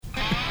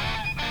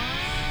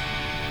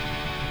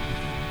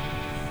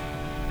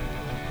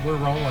We're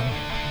rolling.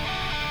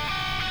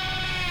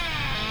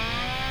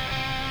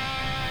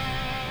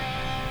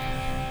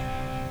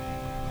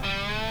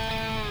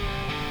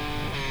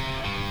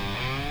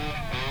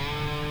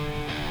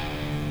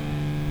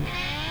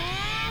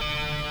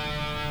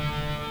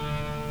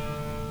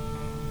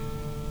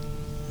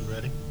 You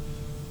ready?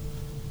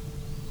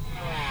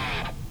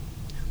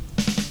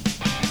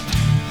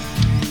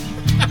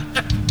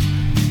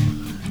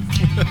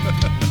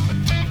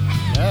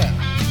 Yeah.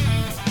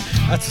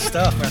 That's the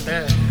stuff right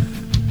there.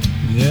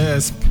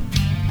 Yes.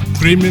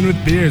 3 Men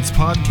with Beards,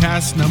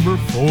 podcast number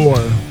 4.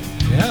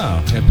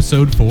 Yeah,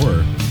 episode 4.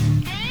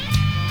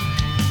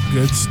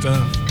 Good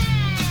stuff.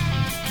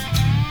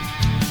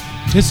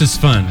 This is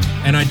fun,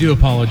 and I do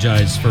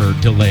apologize for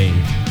delay.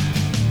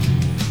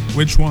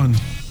 Which one?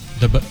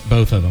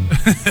 Both of them.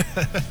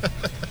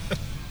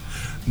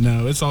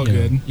 No, it's all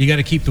good. You got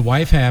to keep the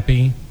wife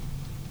happy,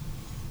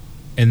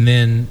 and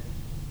then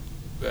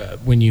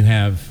when you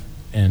have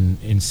an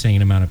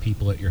insane amount of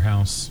people at your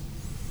house,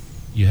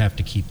 you have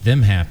to keep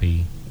them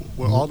happy.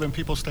 Were all them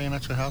people staying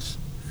at your house?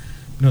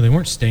 No, they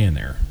weren't staying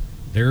there.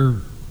 They're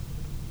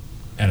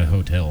at a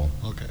hotel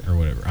or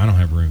whatever. I don't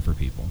have room for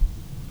people.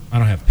 I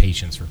don't have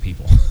patience for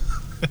people.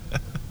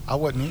 I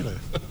wouldn't either.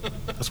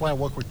 That's why I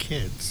work with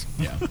kids.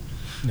 Yeah.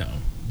 No.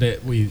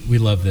 We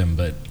love them,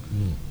 but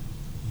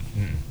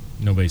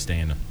nobody's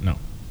staying. No.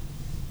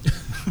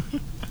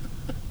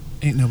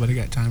 Ain't nobody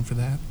got time for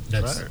that.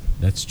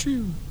 That's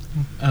true.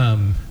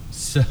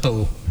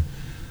 So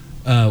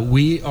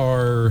we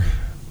are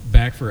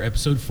back for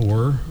episode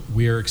 4.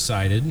 We are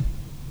excited.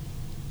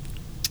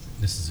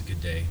 This is a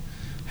good day.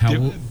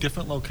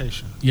 Different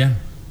location. Yeah,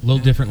 a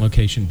little different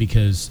location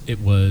because it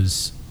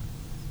was,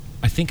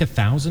 I think,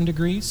 1,000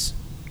 degrees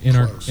in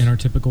our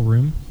typical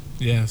room.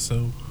 Yeah,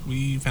 so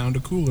we found a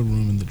cooler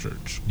room in the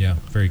church. Yeah,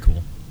 very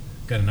cool.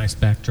 Got a nice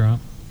backdrop.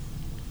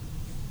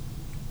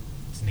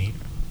 It's neat.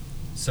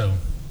 So,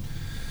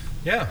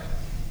 yeah.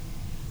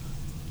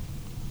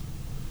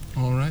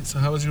 All right, so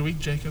how was your week,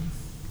 Jacob?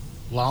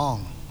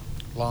 Long.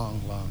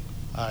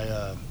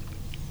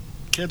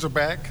 Kids are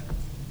back,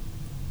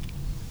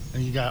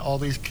 and you got all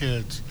these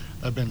kids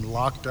that have been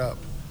locked up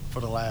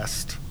for the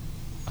last,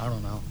 I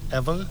don't know,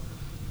 ever,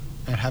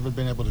 and haven't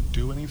been able to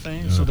do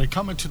anything. So they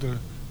come into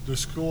the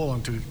school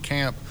and to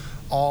camp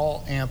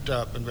all amped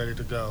up and ready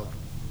to go.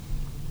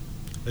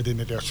 And then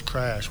they just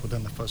crash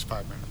within the first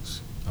 5 minutes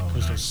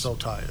because they're so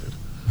tired.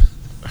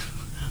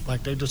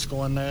 Like they just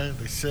go in there,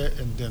 they sit,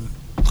 and then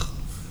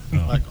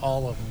like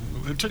all of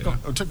them. It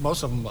took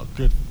most of them a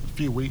good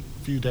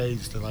few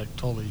days to like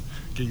totally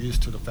get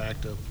used to the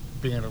fact of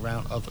being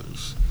around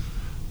others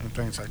and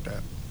things like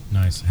that.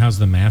 Nice. How's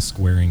the mask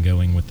wearing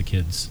going with the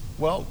kids?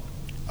 Well,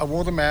 I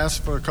wore the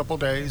mask for a couple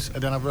days,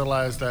 and then I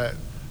realized that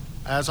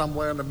as I'm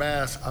wearing the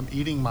mask, I'm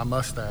eating my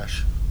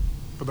mustache.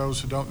 For those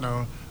who don't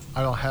know,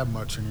 I don't have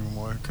much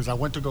anymore because I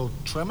went to go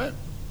trim it,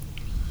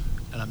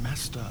 and I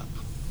messed up.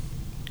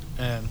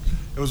 And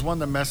it was one of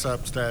the mess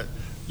ups that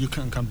you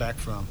couldn't come back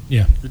from.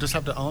 Yeah. You just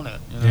have to own it.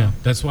 You know? Yeah.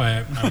 That's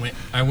why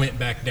I went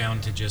back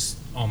down to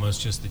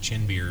almost just the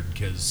chin beard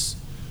because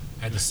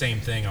I had the same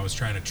thing. I was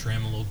trying to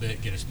trim a little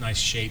bit, get a nice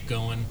shape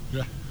going.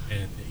 Yeah.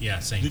 And yeah,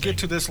 same You thing. get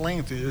to this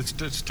length, it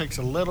just takes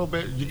a little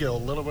bit. You get a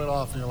little bit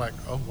off, and you're like,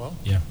 oh well.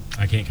 Yeah.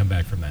 I can't come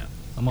back from that.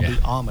 I'm gonna be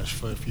Amish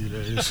for a few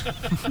days.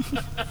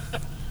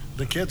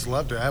 The kids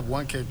loved it. I have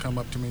one kid come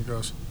up to me and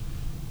goes,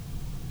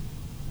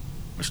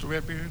 "Mr.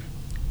 Redbeard,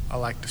 I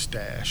like the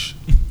stash."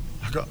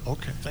 I go,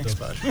 "Okay, thanks,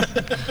 bud."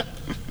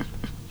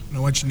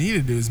 Now, what you need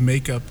to do is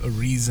make up a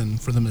reason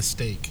for the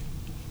mistake.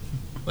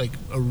 Like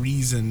a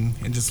reason,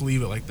 and just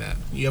leave it like that.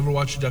 You ever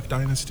watch Duck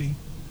Dynasty?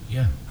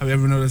 Yeah. Have you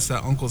ever noticed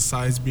that Uncle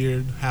Si's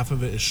beard, half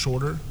of it is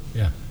shorter?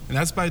 Yeah. And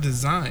that's by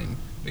design,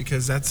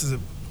 because that's the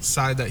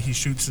side that he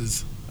shoots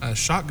his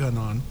shotgun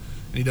on,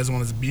 and he doesn't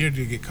want his beard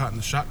to get caught in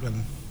the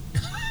shotgun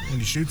when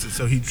he shoots it,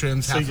 so he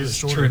trims half of it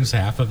shorter. Trims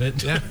half of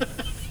it. Yeah.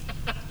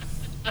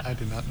 I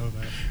did not know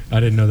that. I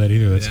didn't know that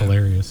either. That's Yeah.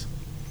 hilarious.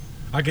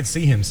 I could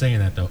see him saying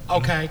that though.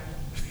 Okay.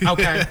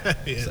 Okay.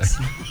 Yes.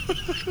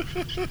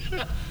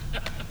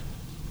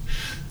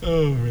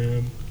 Oh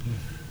man.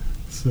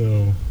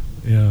 So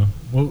yeah.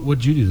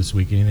 What'd you do this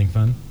week? Anything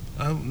fun?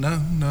 Oh,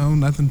 no,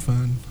 nothing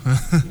fun.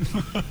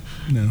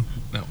 No.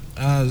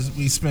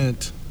 We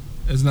spent,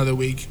 it was another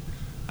week.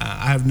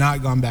 I have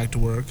not gone back to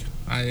work.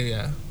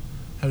 I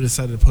have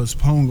decided to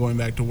postpone going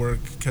back to work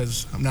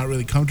because I'm not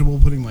really comfortable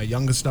putting my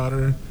youngest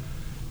daughter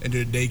into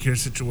a daycare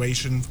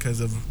situation because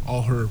of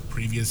all her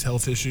previous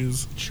health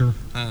issues. Sure.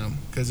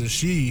 Because if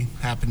she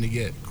happened to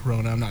get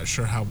corona, I'm not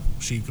sure how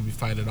she could be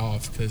fight it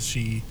off because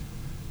she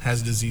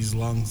has diseased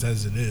lungs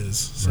as it is.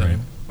 So, Right.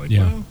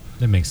 Well,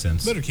 that makes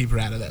sense. better keep her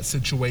out of that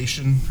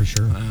situation. For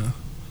sure.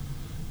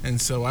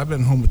 And so I've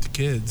been home with the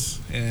kids,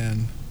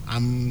 and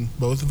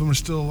both of them are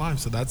still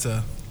alive. So that's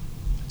a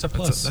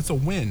plus. That's a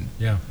win.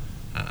 Yeah.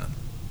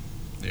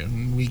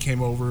 We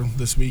came over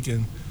this week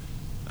and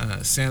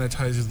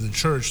sanitized the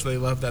church. They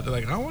love that. They're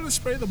like, I want to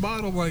spray the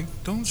bottle. I'm like,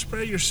 don't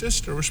spray your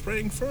sister. We're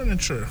spraying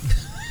furniture.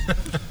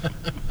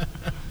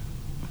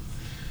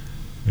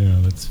 Yeah,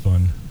 that's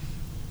fun.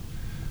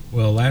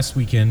 Well, last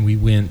weekend we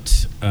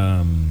went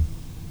to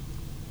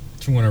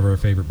one of our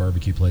favorite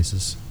barbecue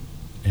places,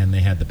 and they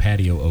had the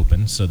patio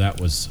open, so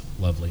that was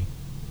lovely.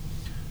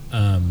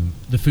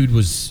 The food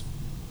was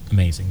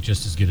amazing,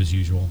 just as good as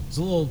usual. It was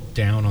a little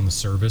down on the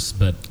service,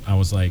 but I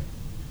was like,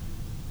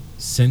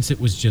 since it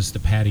was just the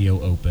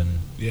patio open,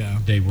 Yeah.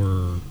 they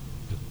were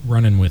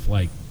running with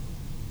like,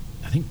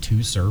 I think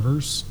 2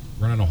 servers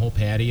running a whole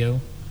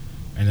patio,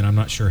 and then I'm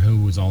not sure who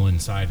was all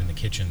inside in the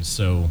kitchen,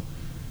 so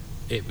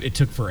it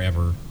took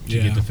forever to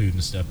Yeah. get the food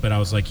and stuff. But I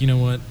was like, you know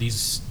what,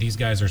 these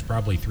guys, there's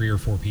probably 3 or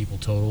 4 people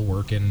total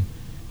working,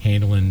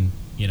 handling,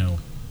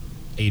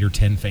 8 or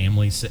 10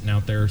 families sitting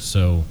out there,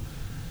 so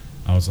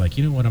I was like,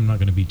 you know what, I'm not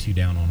going to be too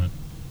down on it.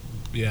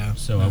 Yeah.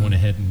 So I went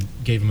ahead and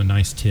gave them a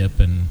nice tip,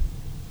 and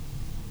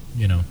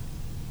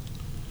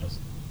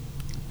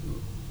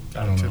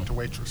I don't Tip know. to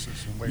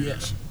waitresses and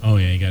waiters. Oh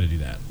yeah, you got to do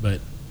that.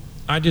 But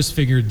I just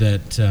figured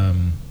that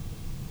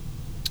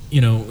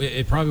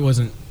it probably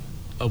wasn't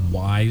a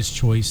wise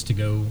choice to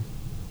go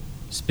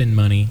spend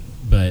money,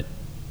 but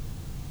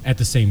at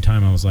the same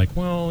time I was like,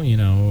 well,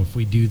 if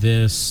we do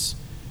this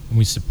and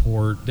we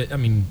support that, I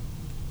mean,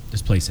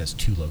 this place has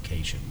 2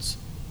 locations,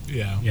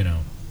 Yeah.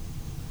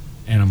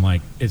 and I'm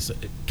like, it's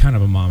kind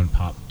of a mom and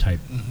pop type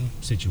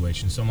Mm-hmm.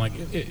 situation. So I'm like,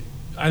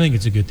 I think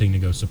it's a good thing to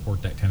go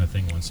support that kind of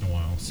thing once in a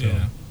while. So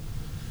Yeah.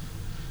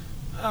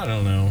 I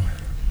don't know.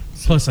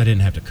 Plus, I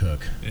didn't have to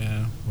cook,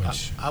 Yeah.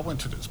 which I went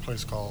to this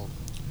place called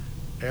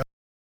El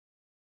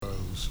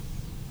Rose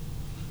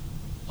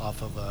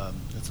off of,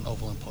 it's an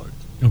Overland Park.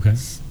 okay,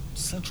 It's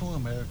Central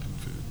American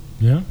food.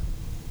 yeah,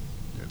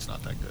 Yeah, it's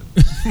not that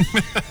good.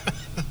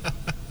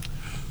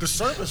 The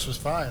service was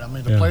fine. I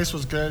mean, the Yeah. place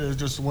was good. It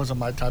just wasn't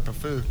my type of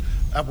food.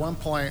 At one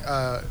point,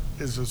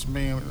 it's just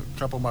me and a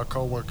couple of my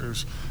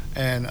coworkers,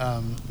 and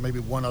maybe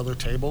one other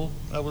table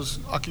that was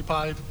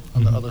occupied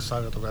on the other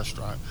side of the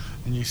restaurant.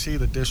 And you see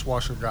the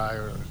dishwasher guy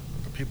or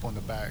the people in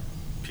the back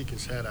peek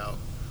his head out,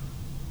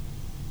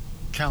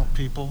 count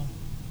people,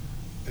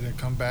 and then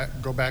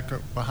go back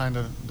up behind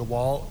the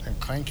wall and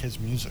crank his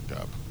music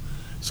up.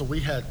 So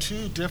we had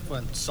 2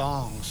 different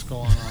songs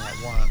going on at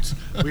once.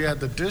 We had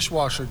the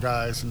dishwasher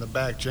guys in the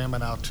back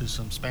jamming out to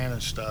some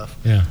Spanish stuff.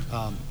 yeah.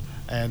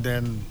 And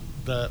then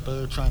they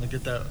were trying to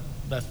get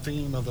that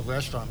theme of the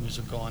restaurant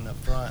music going up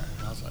front.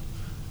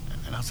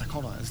 And I was like,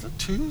 hold on, is there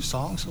 2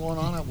 songs going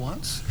on at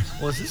once?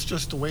 Or is this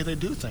just the way they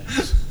do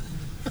things?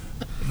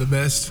 The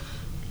best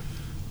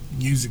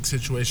music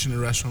situation in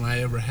a restaurant I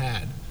ever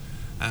had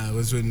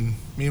was when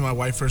me and my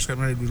wife first got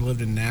married. We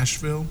lived in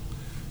Nashville,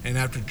 and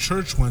after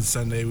church one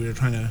Sunday, we were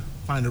trying to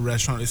find a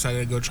restaurant. We decided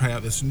to go try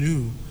out this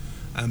new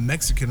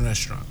Mexican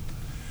restaurant.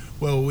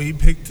 Well, we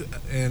picked,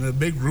 and a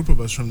big group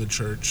of us from the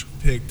church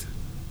picked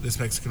this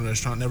Mexican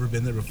restaurant, never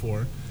been there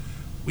before.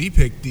 We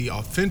picked the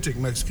authentic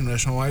Mexican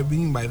restaurant. What I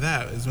mean by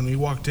that is when we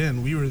walked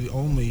in, we were the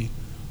only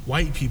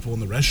white people in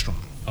the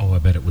restaurant. Oh, I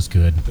bet it was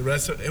good. The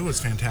rest of it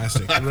was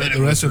fantastic. I bet it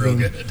The rest was of them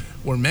real good.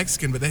 were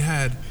Mexican, but they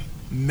had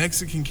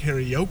Mexican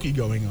karaoke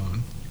going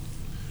on.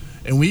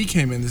 And we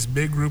came in, this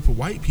big group of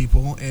white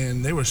people,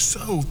 and they were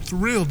so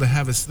thrilled to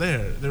have us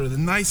there. They were the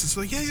nicest,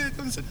 like, yeah,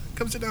 come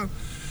sit down.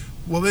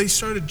 Well, they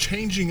started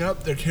changing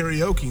up their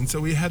karaoke, and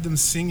so we had them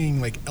singing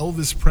like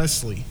Elvis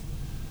Presley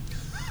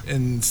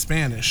in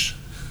Spanish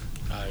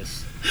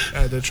Nice.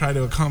 to try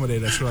to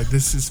accommodate us. We're like,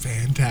 this is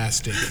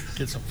fantastic.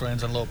 Get some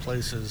friends in low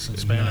places and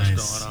Spanish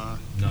Nice. going on.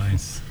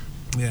 Nice.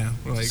 Yeah,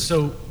 we're like,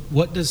 So,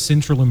 what does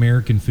Central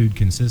American food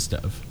consist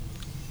of?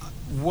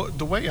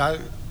 The way I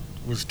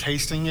was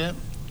tasting it,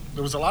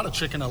 there was a lot of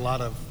chicken, a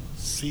lot of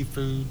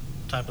seafood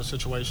type of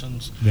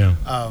situations. Yeah.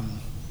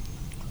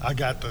 I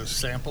got the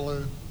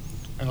sampler,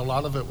 and a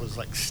lot of it was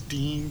like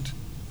steamed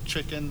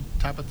chicken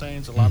type of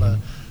things. A lot of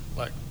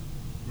like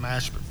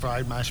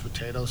fried mashed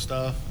potato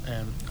stuff,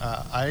 and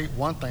I ate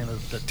one thing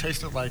that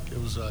tasted like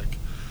it was like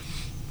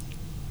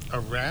a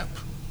wrap,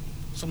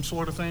 some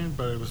sort of thing,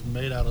 but it was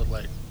made out of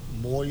like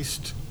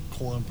moist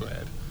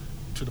cornbread,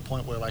 to the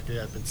point where like it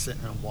had been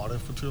sitting in water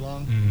for too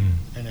long,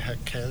 and it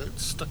had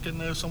carrots stuck in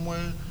there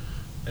somewhere,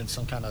 and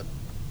some kind of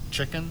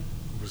chicken.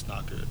 It was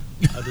not good.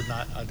 I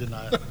did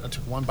not. I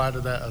took one bite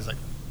of that. I was like,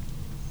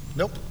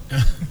 nope.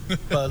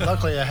 But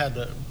luckily I had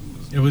the.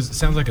 It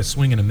sounds like a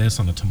swing and a miss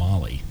on a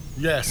tamale.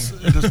 Yes,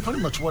 it was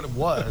pretty much what it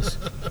was.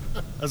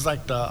 It was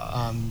like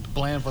the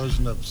bland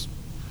version of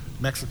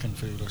Mexican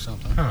food or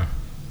something. Huh.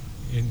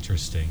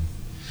 Interesting.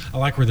 I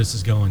like where this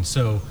is going.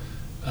 So,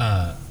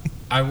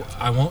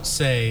 I won't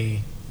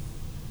say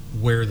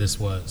where this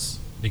was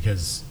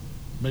because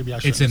Maybe I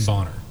it's shouldn't in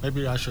Bonner.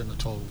 Maybe I shouldn't have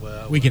told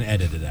where I We can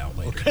edit it out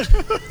later.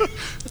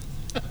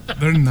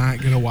 they're not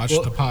going to watch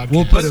the podcast.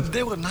 we'll put But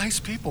they were nice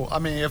people. I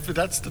mean, if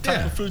that's the type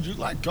Yeah. of food you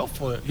like, go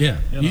for it. Yeah.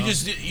 You You know?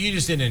 just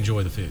didn't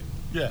enjoy the food.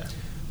 Yeah.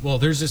 Well,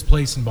 there's this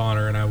place in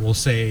Bonner, and I will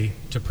say,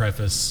 to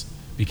preface,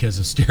 because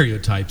of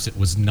stereotypes, it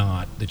was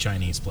not the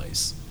Chinese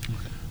place.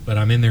 But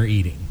I'm in there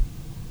eating,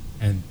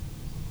 and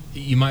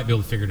you might be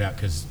able to figure it out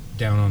because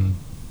down on,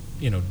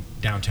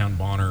 downtown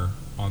Bonner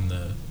on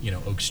the,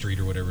 Oak Street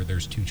or whatever,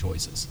 there's 2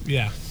 choices.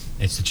 Yeah.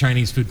 It's the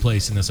Chinese food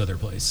place and this other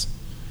place.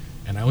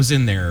 And I was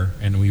in there,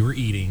 and we were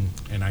eating,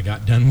 and I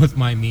got done with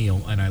my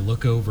meal, and I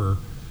look over,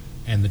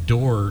 and the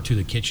door to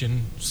the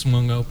kitchen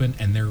swung open,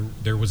 and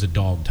there was a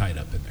dog tied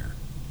up in there.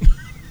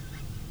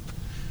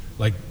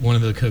 Like, one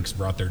of the cooks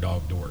brought their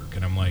dog to work,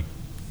 and I'm like,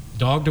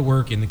 dog to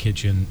work in the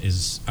kitchen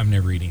I'm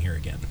never eating here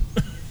again.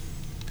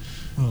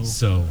 Well,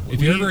 So,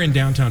 if you're ever in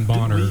downtown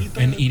Bonner Did we eat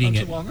that and eating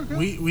not it, too long ago?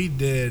 we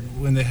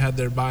did when they had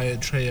their buy a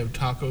tray of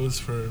tacos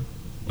for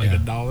like Yeah.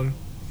 $1.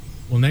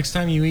 well, next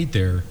time you eat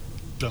there,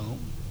 Don't.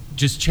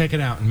 just check it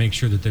out and make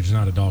sure that there's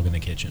not a dog in the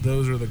kitchen.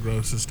 Those are the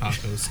grossest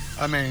tacos.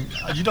 I mean,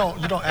 you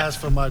don't ask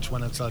for much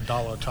when it's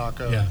 $1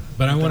 taco. Yeah,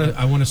 but I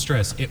want to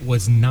stress it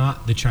was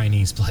not the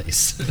Chinese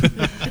place.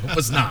 It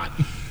was not.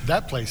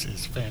 That place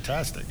is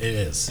fantastic. It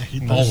is He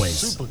does always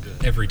super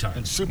good. every time.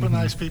 And super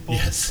nice people.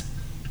 Yes.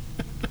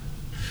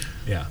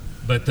 Yeah,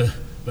 but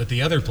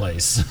the other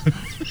place,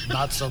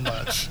 Not so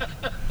much.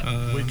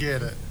 We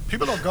get it.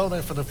 People don't go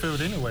there for the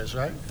food anyways,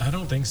 right? I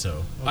don't think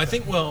so. I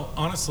think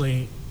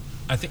honestly,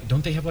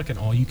 don't they have like an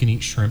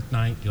all-you-can-eat shrimp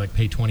night? You like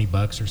pay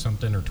 $20 or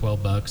something or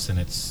 $12, and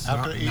it's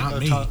After eating not their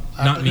me.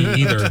 Not me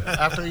either.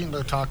 After eating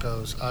their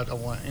tacos, I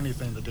don't want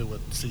anything to do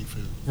with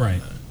seafood.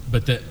 right.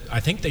 But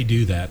I think they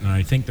do that, and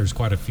I think there's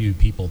quite a few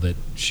people that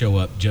show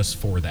up just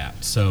for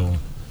that. So,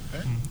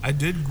 I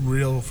did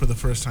grill for the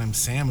first time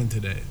salmon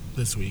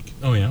this week.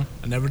 oh yeah,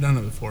 I've never done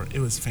it before. It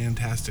was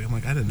fantastic. I'm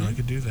like, I didn't know I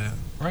could do that.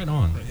 right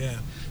on. But yeah.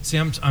 See,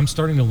 I'm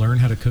starting to learn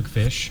how to cook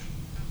fish,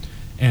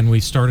 and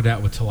we started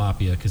out with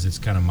tilapia because it's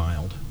kind of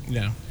mild.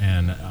 Yeah.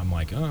 And I'm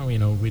like,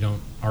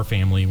 our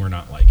family, we're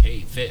not like,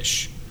 hey,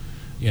 fish,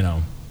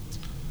 Yeah.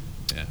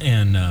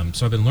 And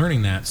so I've been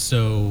learning that.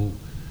 So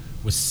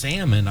with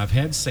salmon, I've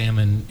had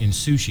salmon in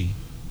sushi,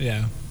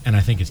 Yeah. and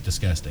I think it's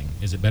disgusting.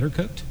 Is it better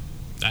cooked?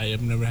 I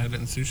have never had it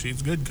in sushi.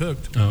 It's good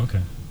cooked. Oh,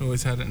 okay. We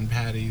always had it in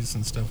patties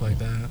and stuff like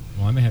that.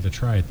 Well, I may have to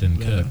try it then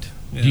Yeah. cooked.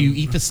 Yeah. Do you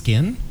eat the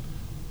skin?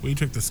 We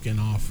took the skin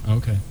off.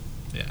 Okay.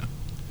 Yeah.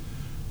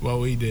 What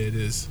we did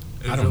is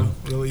it I was don't know.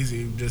 real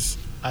easy.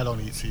 I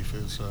don't eat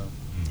seafood, so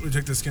We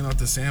took the skin off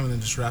the salmon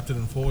and just wrapped it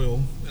in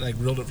foil, and I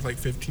grilled it for like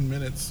 15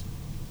 minutes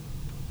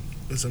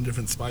with some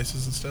different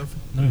spices and stuff.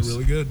 It Nice. was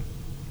really good.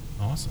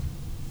 Awesome.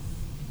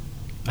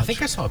 I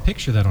think I saw a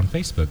picture of that on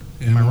Facebook.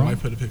 Yeah, Am I my wrong?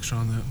 wife put a picture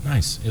on that.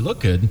 Nice. It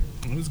looked good.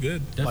 It was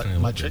good. Definitely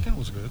my looked good. chicken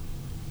was good.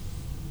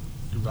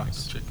 You rocked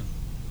Nice. the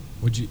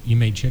chicken. You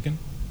made chicken?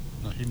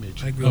 No, he made I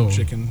chicken. grilled Oh.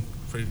 chicken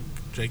for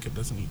Jacob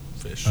doesn't eat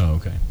fish. Oh,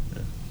 okay.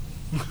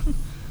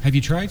 Have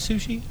you tried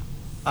sushi?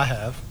 I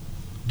have.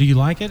 Do you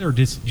like it or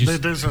just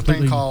There's a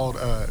thing called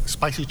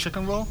spicy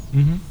chicken roll,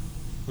 Mm-hmm.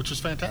 which is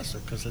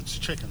fantastic because it's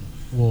chicken.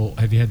 Well,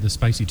 have you had the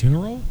spicy tuna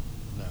roll?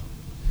 No.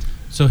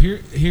 So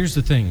here's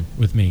the thing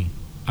with me.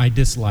 I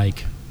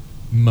dislike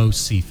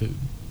most seafood,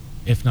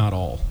 if not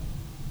all,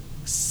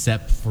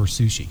 except for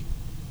sushi.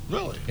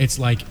 Really? It's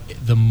like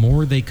the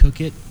more they cook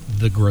it,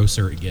 the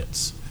grosser it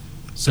gets.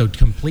 So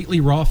completely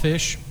raw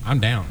fish, I'm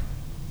down.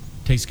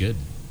 Tastes good.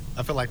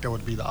 I feel like that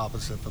would be the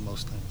opposite for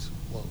most things.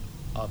 Well,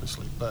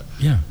 obviously, but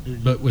Yeah. You-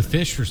 But with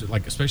fish,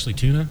 like especially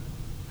tuna,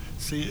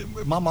 see,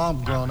 my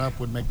mom growing up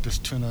would make this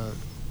tuna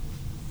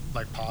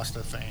like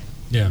pasta thing.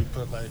 Yeah. We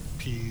put like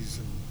peas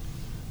and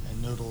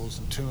noodles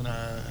and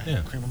tuna and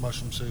Yeah. cream of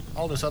mushroom soup,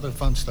 all this other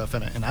fun stuff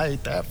in it, and I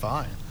ate that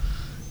fine.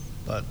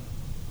 But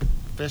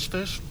fish,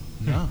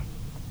 no,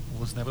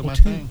 was never my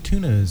thing.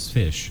 tuna is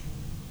fish.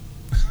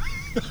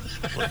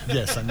 Well,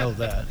 yes, I know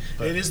that.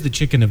 But, It is the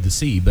chicken of the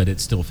sea, but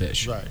it's still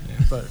fish. right,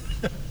 but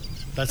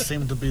that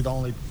seemed to be the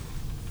only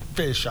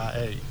fish I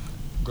ate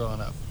growing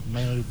up,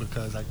 mainly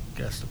because I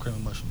guess the cream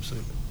of mushroom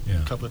soup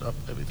Yeah. covered up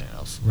everything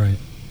else. Right.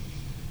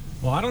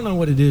 Well, I don't know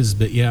what it is,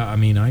 but yeah, I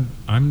mean,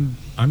 I'm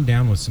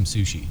down with some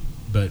sushi,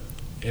 but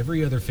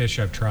every other fish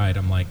I've tried,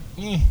 I'm like,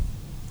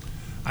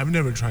 I've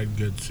never tried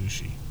good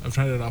sushi. I've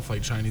tried it off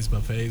like Chinese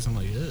buffets. I'm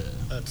like, ugh.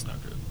 That's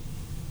not good.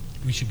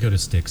 we should go to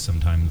Sticks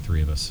sometime, the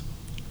three of us.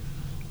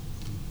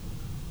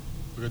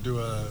 We'll do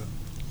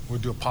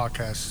a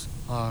podcast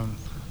on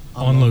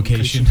On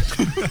location.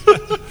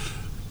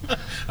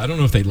 I don't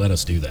know if they'd let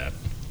us do that.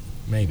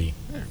 Maybe.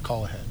 Yeah,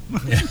 call ahead.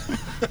 Yeah.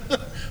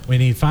 We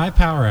need 5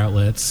 power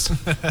outlets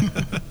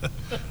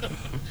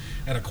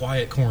at a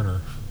quiet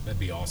corner. That'd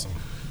be awesome.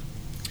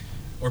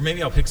 Or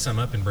maybe I'll pick some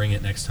up and bring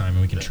it next time,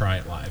 and we can try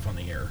it live on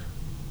the air.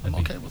 I'm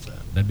That'd be, okay with that.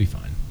 That'd be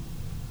fine.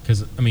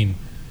 Because I mean,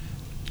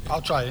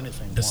 I'll try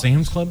anything. the once.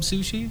 Sam's Club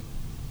sushi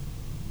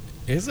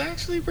is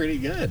actually pretty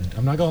good.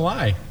 I'm not gonna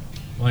lie.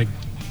 Like,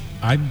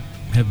 I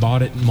have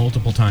bought it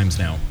multiple times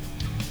now.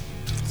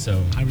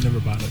 So, I've never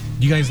bought it.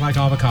 you guys like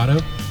avocado?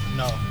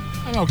 No,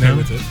 I'm okay No?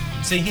 with it.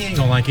 See, he ain't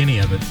gonna like any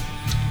of it.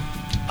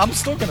 I'm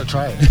still gonna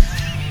try it.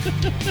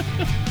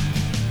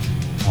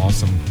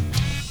 Awesome.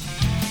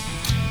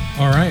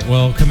 All right.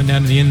 Well, coming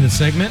down to the end of the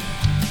segment,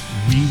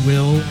 we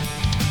will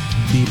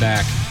be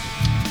back.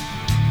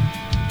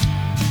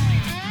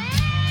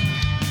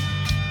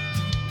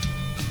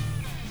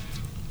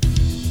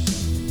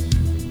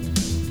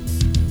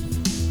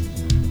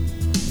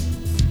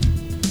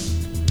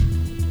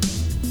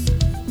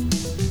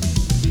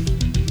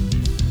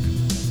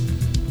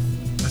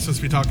 Am I supposed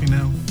to be talking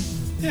now?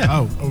 Yeah.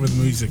 Oh, over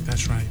the music.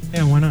 That's right.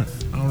 Yeah, why not?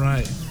 All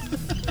right.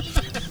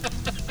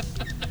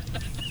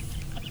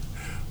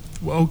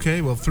 Well,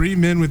 okay. Well, Three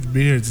Men with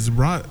Beards is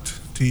brought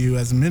to you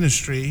as a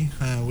ministry.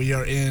 We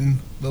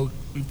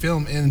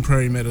film in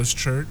Prairie Meadows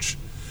Church.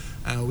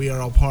 We are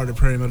all part of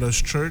Prairie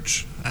Meadows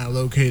Church,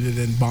 located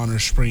in Bonner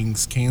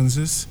Springs,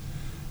 Kansas,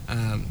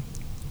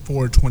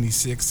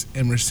 426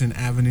 Emerson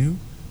Avenue,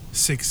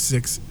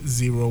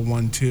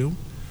 66012.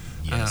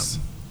 Yes.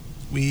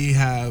 We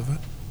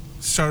have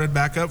started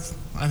back up.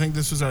 I think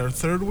this was our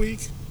third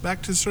week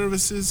back to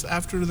services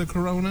after the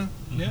corona.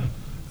 Yeah.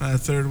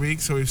 Third week,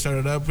 so we've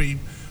started up. We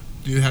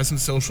do have some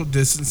social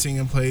distancing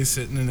in place,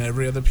 sitting in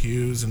every other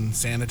pews and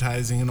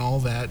sanitizing and all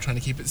that, trying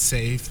to keep it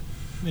safe.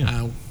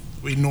 Yeah.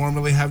 We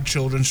normally have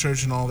children's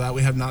church and all that.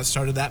 We have not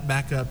started that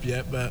back up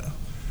yet, but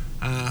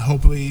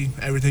hopefully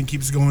everything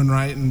keeps going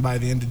right, and by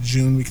the end of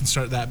June we can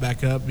start that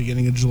back up,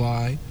 beginning of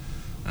July.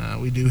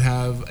 We do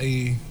have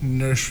a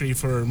nursery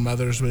for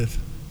mothers with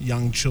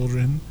young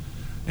children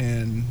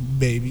and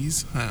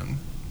babies.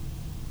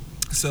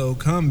 So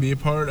come be a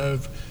part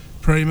of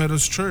Prairie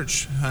Meadows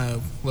Church,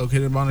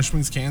 located in Bonner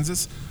Springs,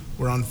 Kansas.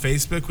 We're on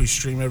Facebook. We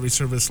stream every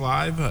service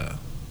live.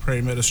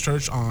 Prairie Meadows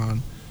Church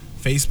on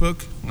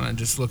Facebook.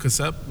 Just look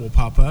us up. We'll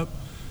pop up.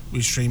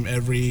 We stream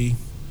every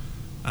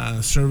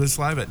service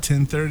live at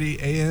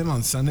 10:30 a.m.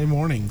 on Sunday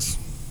mornings.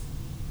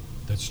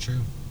 That's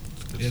true.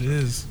 It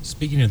is.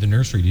 Speaking of the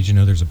nursery, did you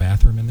know there's a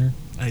bathroom in there?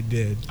 I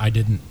did. I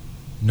didn't.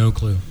 No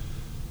clue.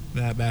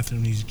 That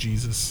bathroom needs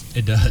Jesus.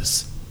 It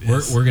does.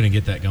 Yes. We're going to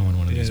get that going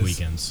one of these Yes,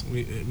 weekends.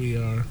 We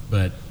are.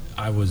 But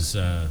I was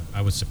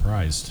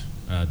surprised.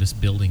 This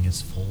building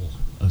is full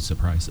of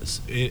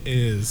surprises. It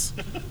is.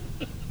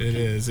 It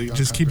is. It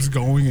just keeps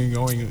going and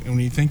going. And when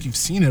you think you've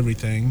seen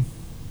everything,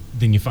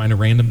 Then you find a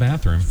random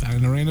bathroom.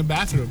 find a random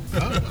bathroom.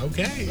 Oh,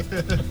 okay.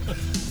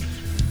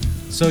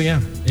 So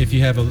yeah, if you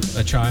have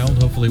a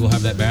child, hopefully we'll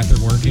have that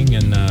bathroom working,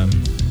 and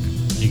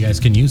you guys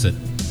can use it.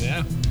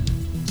 Yeah.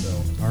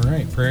 So all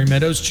right, Prairie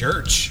Meadows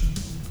Church.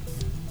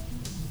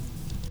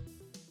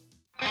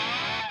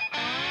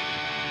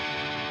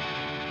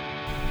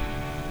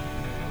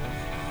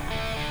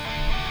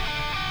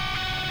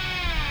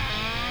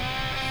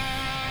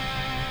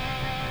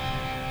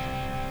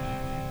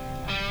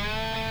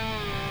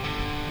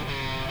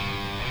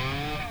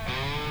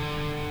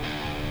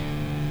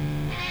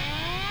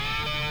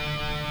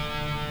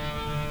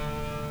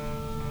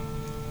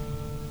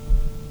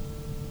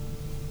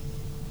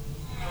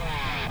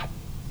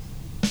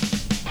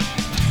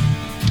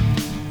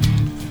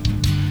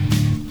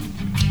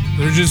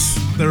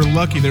 They're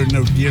lucky there are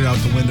no deer out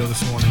the window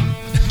this morning.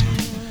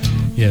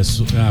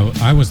 Yes,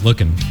 I was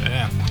looking.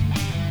 Yeah.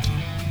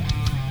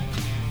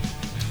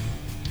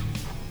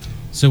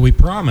 So we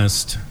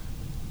promised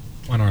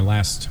on our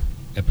last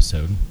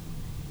episode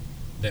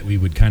that we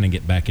would kind of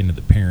get back into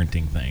the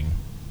parenting thing.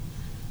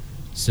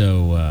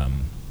 So,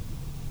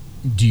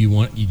 do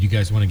you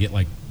guys want to get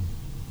like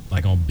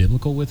all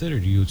biblical with it, or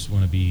do you just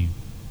want to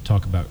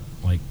talk about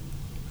like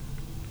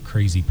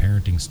crazy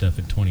parenting stuff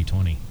in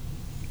 2020?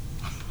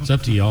 It's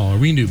up to y'all, or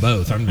we can do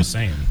both. I'm just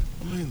saying.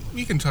 I mean,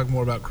 we can talk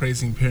more about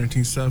crazy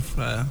parenting stuff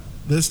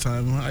this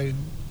time. I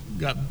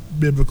got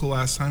biblical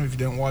last time. If you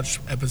didn't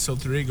watch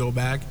episode 3, go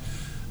back.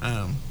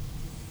 I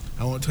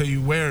won't tell you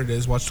where it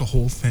is. Watch the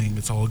whole thing.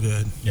 It's all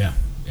good. Yeah.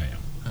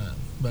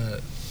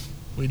 But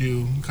we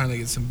do kind of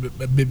get some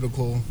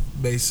biblical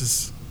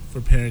basis for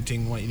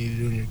parenting, what you need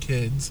to do in your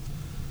kids,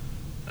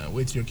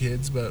 with your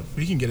kids. But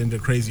we can get into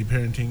crazy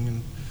parenting,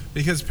 and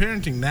because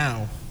parenting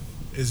now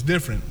is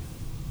different.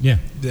 Yeah.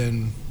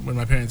 Than when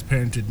my parents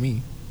parented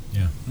me.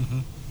 Yeah. Mm-hmm.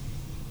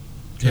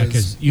 Yeah,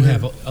 because you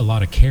have a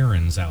lot of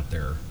Karens out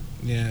there.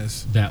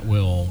 Yes. That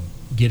will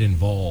get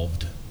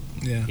involved.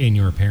 Yeah. In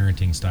your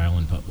parenting style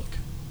in public.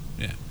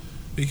 Yeah.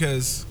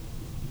 Because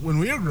when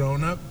we were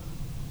growing up,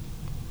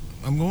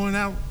 I'm going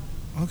out.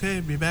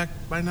 Okay, be back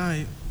by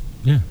night.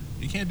 Yeah.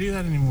 You can't do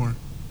that anymore.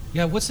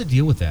 Yeah, what's the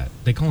deal with that?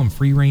 They call them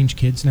free-range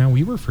kids now.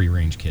 We were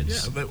free-range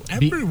kids. Yeah, but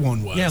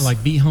everyone was. Yeah,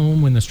 like be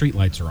home when the street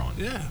lights are on.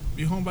 Yeah,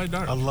 be home by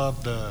dark. I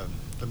love the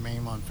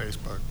meme on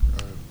Facebook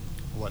or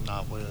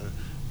whatnot where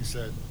he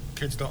said,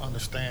 kids don't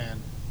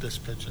understand this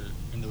picture.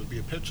 And there would be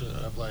a picture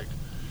of like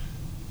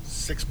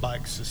 6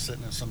 bikes just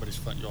sitting in somebody's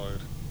front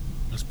yard.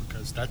 That's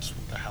because that's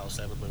the house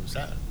everybody was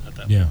at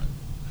that point.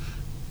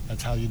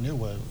 That's how you knew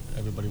where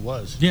everybody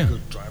was. Yeah. You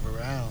could drive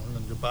around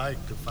on your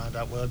bike to find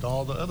out where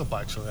all the other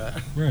bikes are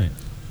at. Right.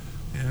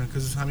 Yeah,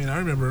 because, I mean, I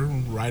remember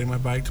riding my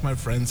bike to my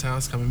friend's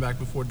house, coming back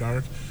before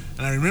dark.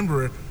 And I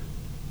remember,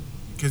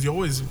 because you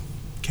always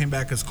came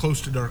back as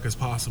close to dark as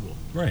possible.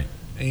 Right.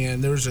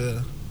 And there was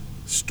a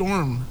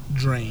storm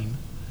drain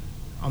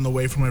on the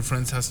way from my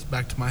friend's house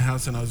back to my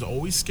house, and I was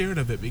always scared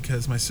of it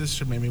because my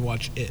sister made me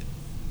watch It.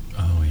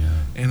 Oh, yeah.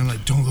 And I'm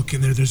like, don't look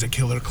in there, there's a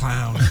killer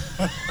clown.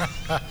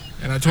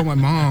 And I told my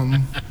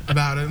mom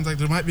about it. I was like,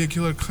 there might be a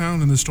killer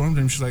clown in the storm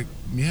drain. She's like,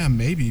 yeah,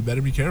 maybe, you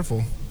better be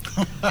careful.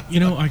 You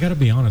know, I got to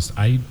be honest.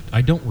 I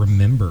don't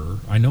remember.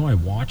 I know I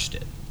watched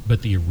it,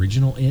 but the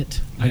original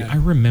It, Yeah. I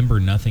remember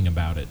nothing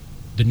about it.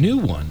 The new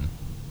one,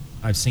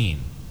 I've seen.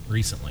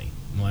 recently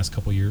in the last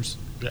couple years.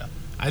 Yeah.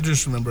 I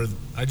just remember it.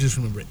 I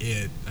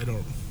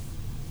don't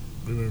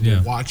remember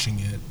Yeah. watching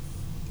it.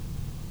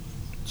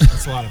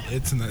 That's a lot of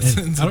it's in that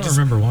sense. I don't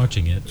remember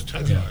watching it.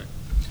 That's Yeah. right.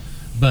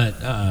 But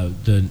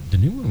the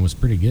new one was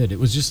pretty good. It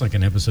was just like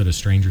an episode of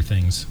Stranger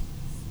Things.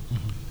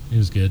 It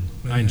was good.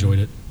 I Man. enjoyed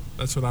it.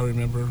 That's what I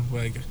remember.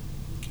 Like,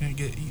 can't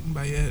get eaten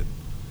by it.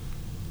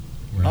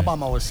 My Right.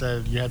 mom always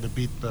said you had to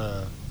be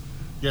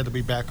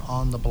back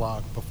on the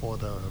block before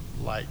the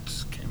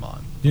lights came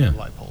on. Yeah. The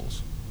light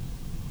poles.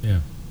 Yeah.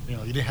 You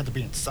know, you didn't have to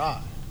be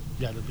inside.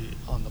 You had to be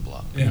on the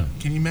block. Yeah.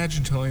 Can you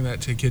imagine telling that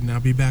to a kid now?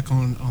 Be back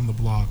on the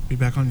block. Be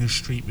back on your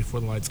street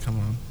before the lights come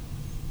on.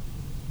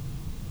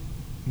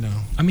 No.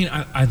 I mean,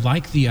 I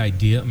like the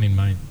idea. I mean,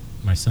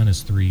 my son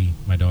is 3,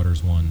 my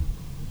daughter's 1.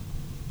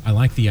 I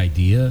like the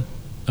idea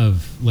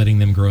of letting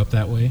them grow up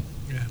that way,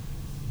 Yeah.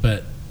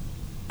 but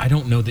I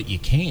don't know that you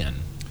can.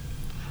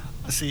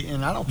 See,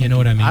 and I don't. You Think know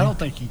what I mean? I don't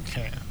think you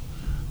can.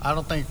 I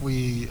don't think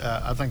we.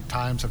 I think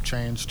times have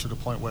changed to the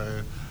point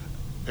where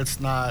it's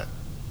not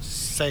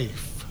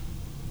safe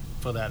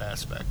for that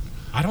aspect.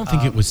 I don't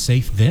think it was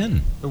safe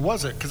then. It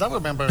wasn't, because I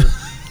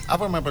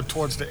remember,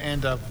 towards the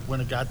end of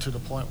when it got to the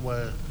point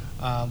where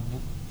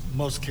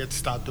most kids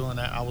stopped doing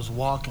that. I was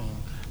walking,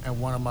 and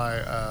one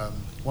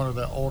of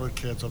the older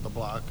kids of the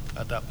block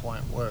at that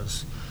point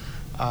was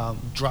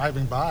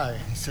driving by.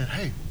 He said,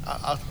 "Hey,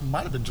 I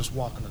might have been just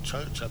walking to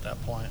church at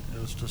that point. It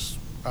was just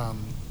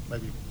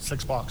maybe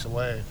 6 blocks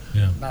away,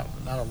 Yeah. not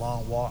a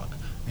long walk."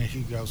 And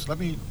he goes, "Let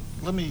me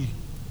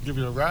give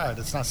you a ride.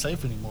 It's not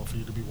safe anymore for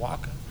you to be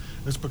walking.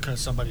 It's because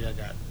some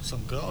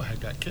girl had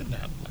got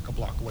kidnapped like a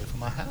block away from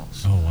my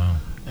house." Oh wow.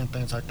 And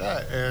things like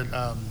that.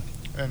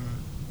 And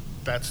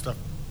that stuff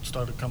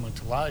started coming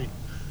to light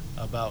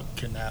about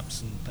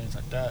kidnaps and things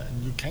like that.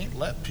 And you can't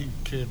let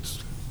kids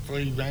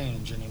free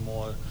range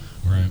anymore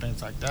Right. and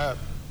things like that.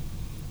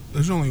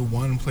 There's only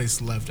one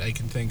place left I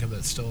can think of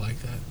that's still like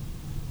that.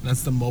 And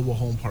that's the mobile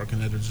home park in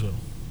Edwardsville.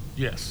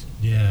 Yes,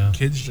 Yeah.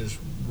 Kids just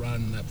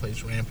run that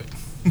place rampant.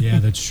 Yeah,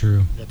 that's true.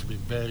 you have to be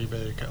very,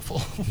 very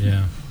careful.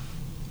 Yeah.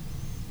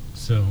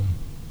 So,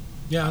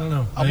 yeah, I don't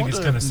know. I think wonder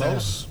it's kind of if sad.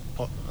 most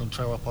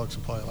trailer parks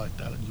are probably like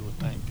that, you would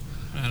think.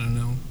 I don't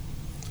know.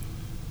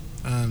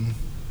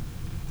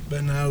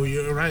 But no,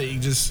 you're right.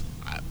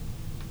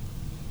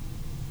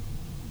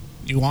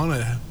 You want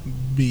to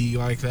be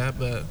like that,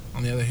 but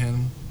on the other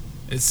hand,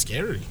 it's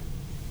scary.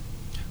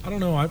 I don't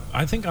know.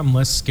 I think I'm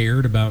less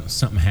scared about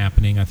something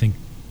happening. I think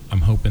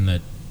I'm hoping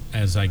that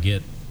as I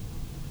get,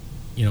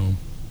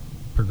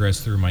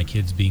 progress through my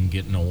kids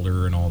getting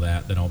older and all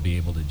that, then I'll be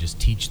able to just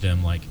teach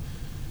them like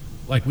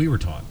we were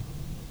taught.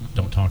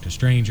 Don't talk to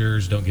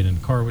strangers. Don't get in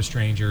the car with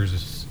strangers.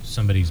 If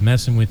somebody's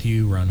messing with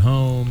you, run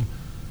home.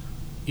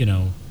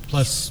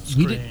 Plus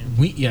Scream,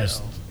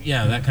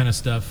 yeah, that kind of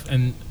stuff.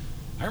 And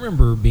I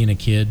remember being a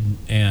kid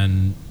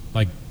and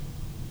like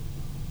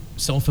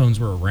cell phones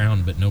were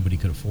around, but nobody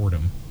could afford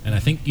them. And I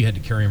think you had to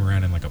carry them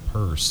around in like a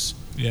purse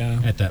Yeah.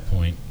 at that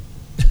point.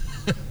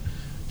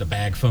 The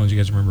bag phones. You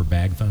guys remember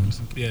bag phones?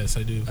 Yes,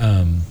 I do.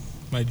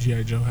 My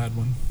G.I. Joe had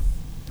one.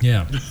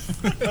 Yeah.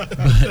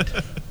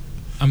 But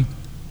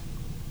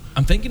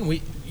I'm thinking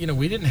we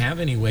didn't have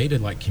any way to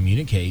like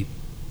communicate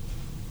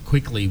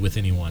quickly with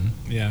anyone,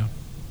 Yeah.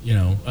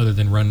 Other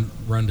than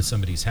run to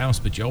somebody's house,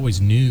 but you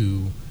always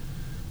knew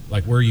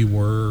like where you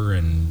were,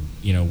 and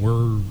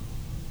we're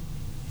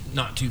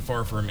not too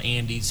far from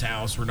Andy's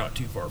house, we're not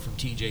too far from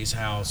TJ's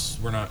house,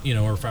 we're not,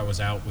 or if I was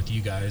out with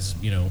you guys,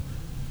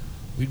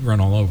 we'd run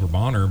all over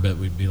Bonner, but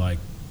we'd be like,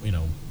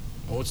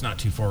 it's not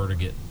too far to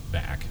get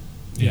back.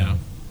 Yeah.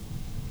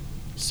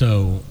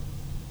 So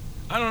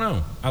I don't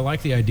know. I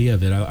like the idea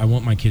of it. I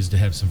want my kids to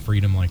have some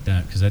freedom like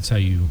that, because that's how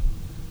you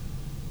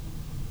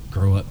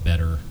grow up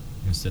better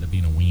instead of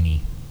being a weenie.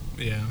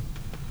 Yeah.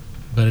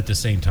 But at the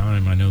same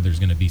time, I know there's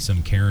going to be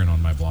some Karen on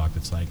my block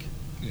that's like,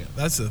 Yeah.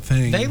 That's the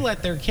thing. they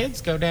let their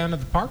kids go down to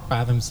the park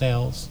by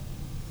themselves.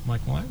 I'm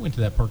like, well, I went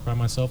to that park by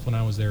myself when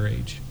I was their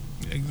age.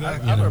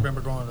 Exactly. I know.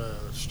 remember going to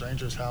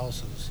strangers'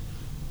 houses,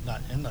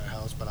 not in their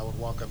house, but I would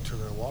walk up to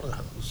their water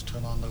hose,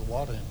 turn on their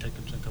water, and take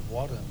a drink of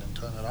water, and then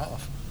turn it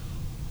off,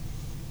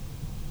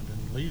 and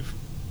then leave.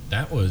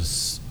 That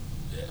was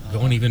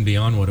going even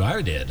beyond what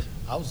I did.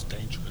 I was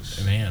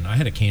dangerous. Man, I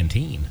had a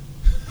canteen.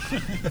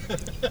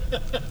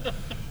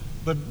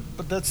 But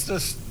that's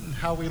just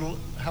how we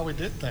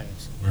did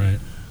things. Right.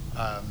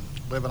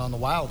 Living on the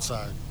wild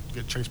side,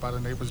 get chased by the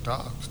neighbor's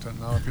dogs, don't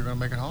know if you're going to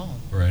make it home.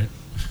 Right.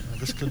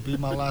 This could be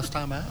my last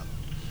time out.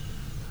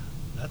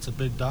 That's a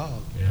big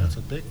dog. Yeah. That's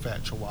a big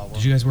fat chihuahua.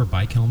 Did you guys wear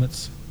bike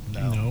helmets?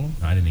 No.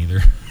 I didn't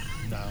either.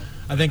 No.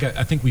 I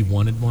think we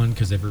wanted one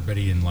because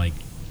everybody in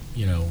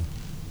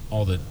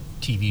all the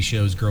TV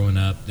shows growing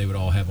up, they would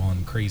all have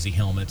on crazy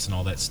helmets and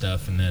all that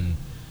stuff, and then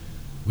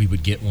we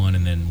would get one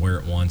and then wear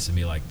it once and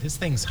be like, this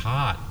thing's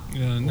hot.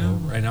 Yeah, no.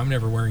 And I'm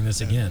never wearing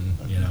this again.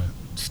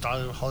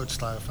 Hard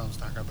styrofoam's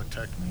not going to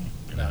protect me.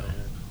 Get No. out of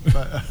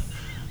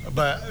here.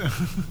 But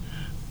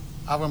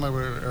I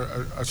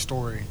remember a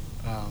story.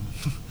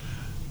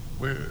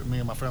 Me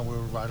and my friend, we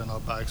were riding our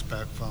bikes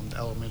back from the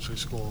elementary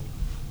school,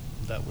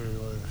 that we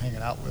were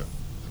hanging out with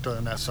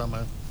during that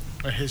summer.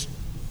 And his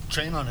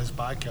chain on his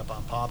bike kept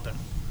on popping,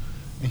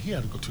 and he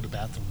had to go to the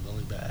bathroom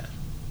really bad.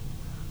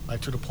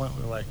 Like to the point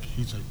where like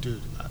he's like,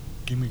 dude,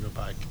 give me your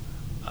bike.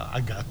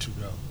 I got to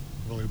go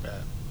really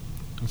bad.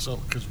 And so,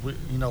 because we,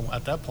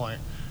 at that point,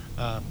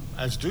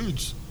 as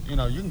dudes, you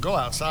can go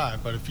outside,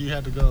 but if you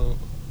had to go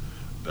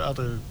the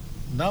other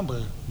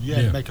number, you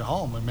had to make it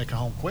home and make it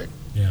home quick.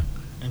 Yeah.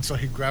 And so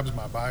he grabs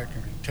my bike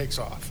and he takes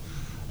off.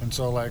 And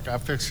so like I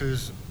fix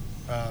his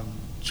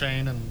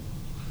chain and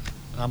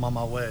I'm on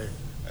my way.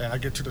 And I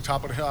get to the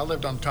top of the hill. I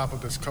lived on top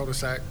of this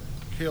cul-de-sac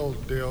hill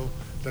deal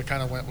that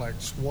kind of went like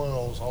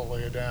swirls all the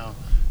way down.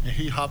 And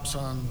he hops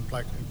on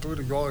like through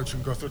the yards. You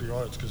can go through the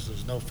yards because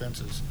there's no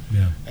fences.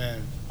 Yeah.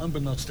 And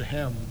unbeknownst to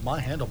him, my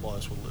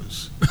handlebars were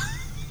loose.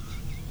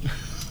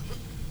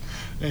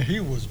 And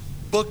he was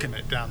booking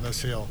it down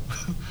this hill,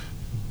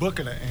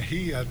 booking it. And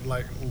he had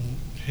like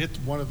hit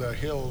one of the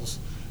hills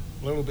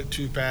a little bit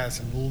too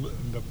fast, and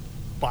the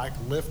bike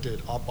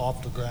lifted up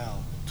off the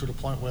ground to the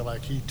point where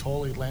like he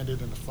totally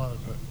landed in the front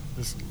of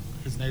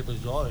his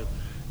neighbor's yard,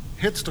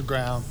 hits the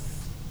ground,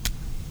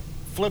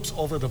 flips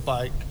over the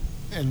bike,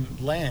 and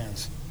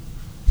lands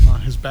on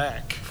his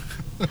back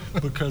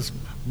because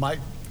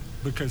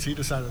he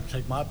decided to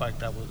take my bike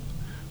that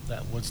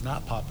was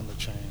not popping the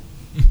chain,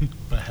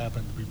 but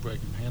happened to be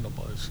breaking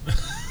handlebars.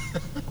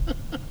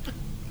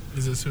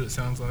 Is this what it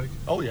sounds like?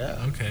 Oh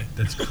yeah. Okay.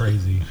 That's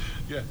crazy.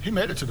 Yeah, he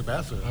made it to the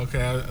bathroom.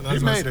 Okay. He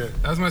made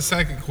it. That was my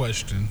second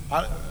question.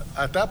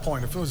 At that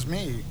point, if it was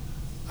me,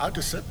 I'd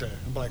just sit there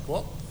and be like,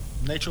 well,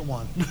 nature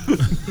won.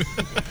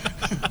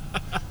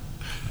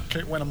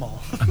 Can't win them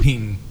all. I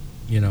mean,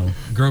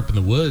 grew up in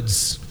the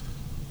woods,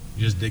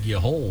 you just dig you a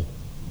hole,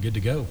 good to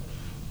go.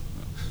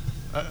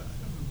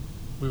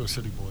 We were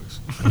city boys.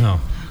 No.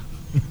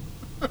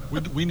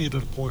 We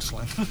needed a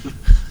porcelain.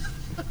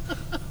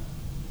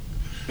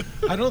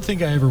 I don't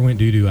think I ever went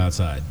doo-doo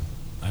outside.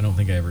 I don't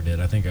think I ever did.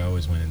 I think I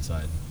always went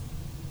inside.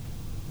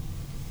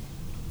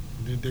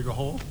 You didn't dig a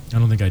hole? I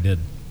don't think I did.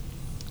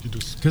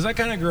 Because I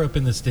kind of grew up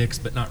in the sticks,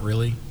 but not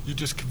really. You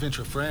just convince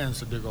your friends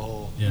to dig a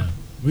hole. Yeah.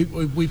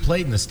 We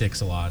played in the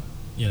sticks a lot,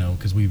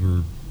 because we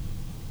were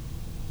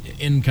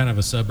in kind of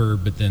a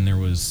suburb, but then there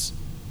was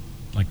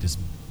like this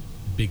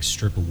big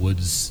strip of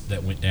woods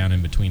that went down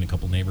in between a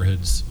couple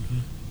neighborhoods,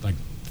 like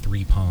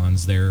 3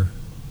 ponds there.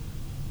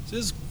 So it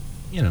was,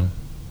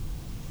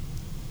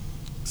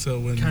 So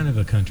when kind of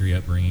a country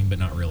upbringing, but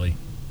not really.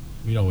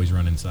 We'd always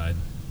run inside.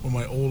 Well,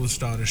 my oldest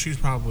daughter, she's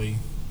probably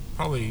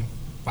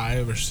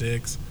 5 or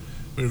 6.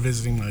 We were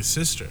visiting my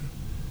sister,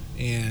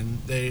 and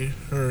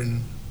her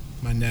and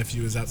my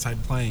nephew is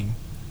outside playing,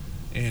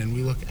 and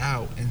we look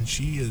out, and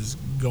she is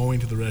going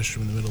to the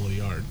restroom in the middle of the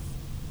yard.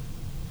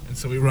 And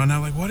so we run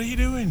out like, "What are you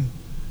doing?"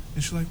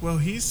 And she's like, "Well,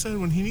 he said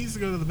when he needs to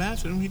go to the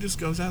bathroom, he just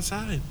goes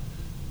outside."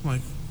 I'm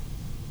like,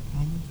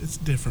 "Well, it's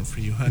different for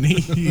you, honey.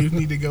 You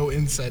need to go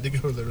inside to go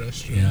to the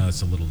restroom." Yeah,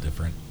 it's a little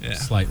different, Yeah.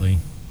 slightly.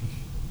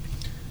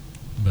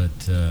 But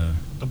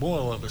The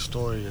moral of the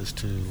story is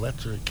to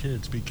let your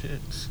kids be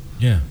kids.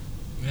 yeah,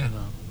 Yeah.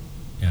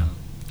 yeah.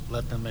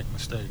 Let them make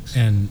mistakes.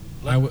 And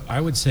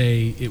I would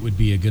say it would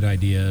be a good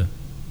idea,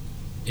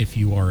 if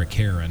you are a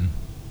Karen,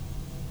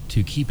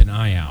 to keep an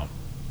eye out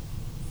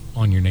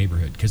on your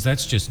neighborhood, because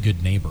that's just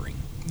good neighboring.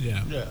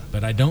 Yeah. Yeah.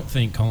 But I don't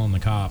think calling the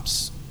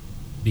cops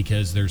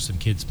because there's some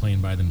kids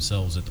playing by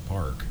themselves at the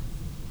park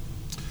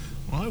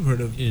Well, I've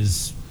heard of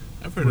is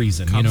reason.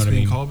 reason. Cops You know what I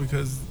being mean? called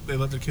because they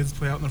let their kids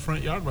play out in the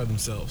front yard by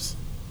themselves.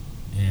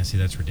 Yeah, see,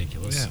 that's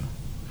ridiculous. Yeah.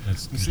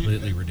 That's You see,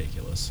 completely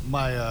ridiculous.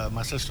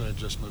 My sister had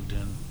just moved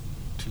in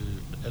to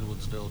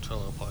Edwardsville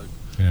Trailer Park,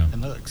 Yeah.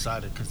 and they're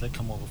excited because they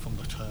come over from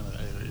the Turner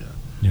area,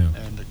 Yeah.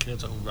 and the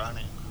kids are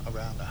running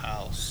around the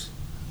house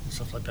and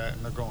stuff like that,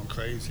 and they're going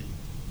crazy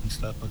and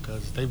stuff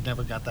because they've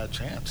never got that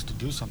chance to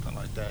do something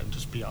like that and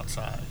just be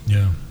outside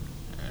Yeah.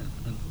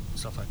 and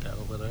stuff like that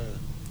over there.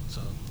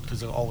 So, because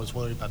they're always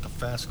worried about the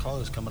fast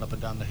cars coming up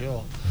and down the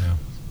hill.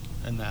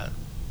 Yeah. In that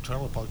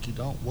trailer park, you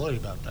don't worry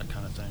about that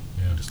kind of thing.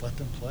 Yeah. You just let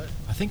them play.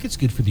 I think it's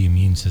good for the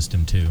immune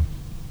system too.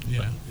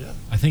 Yeah. Yeah.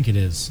 I think it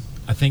is.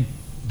 I think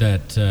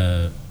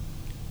that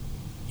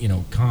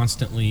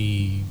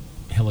constantly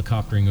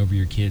helicoptering over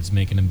your kids,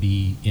 making them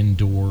be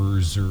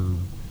indoors or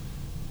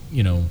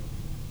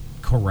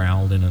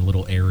corralled in a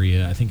little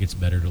area. I think it's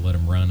better to let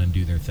them run and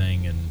do their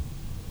thing and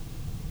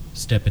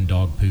step in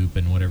dog poop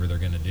and whatever they're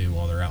going to do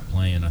while they're out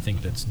playing. I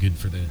think that's good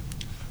for the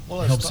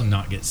Well, helps them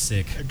not get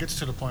sick. It gets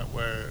to the point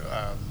where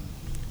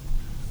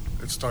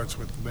it starts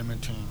with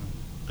limiting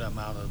the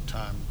amount of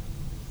time,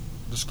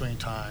 the screen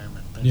time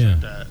and things Yeah.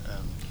 like that,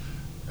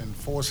 and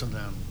forcing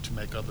them to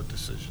make other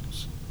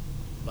decisions,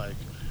 like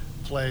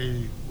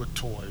play with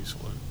toys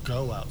or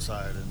go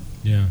outside and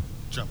Yeah.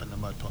 jump in the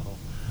mud puddle.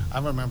 I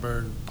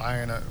remember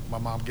my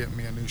mom getting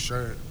me a new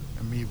shirt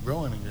and me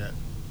ruining it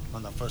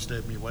on the first day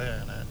of me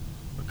wearing it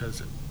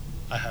because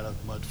I had a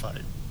mud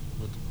fight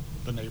with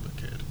the neighbor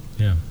kid.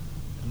 Yeah.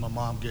 And my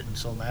mom getting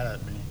so mad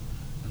at me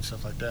and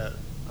stuff like that.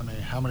 I mean,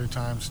 how many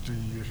times do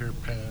you hear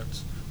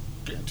parents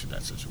get into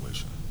that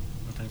situation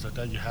and things like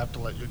that? You have to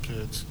let your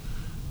kids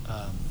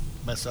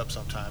mess up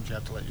sometimes. You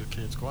have to let your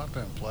kids go out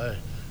there and play.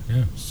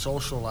 Yeah.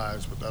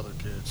 Socialize with other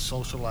kids,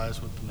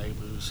 socialize with the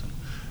neighbors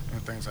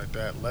and things like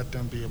that. Let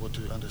them be able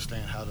to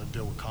understand how to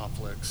deal with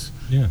conflicts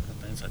Yeah. and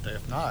things like that.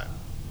 If not,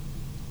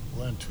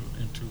 we're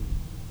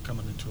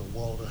coming into a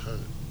world of hurt.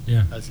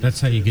 Yeah. As That's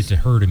these how you get kids- to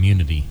herd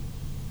immunity.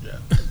 Yeah.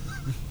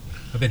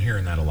 I've been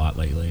hearing that a lot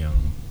lately.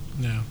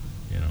 No.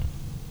 You know,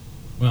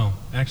 well,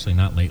 actually,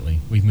 not lately.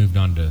 We've moved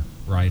on to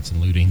riots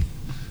and looting.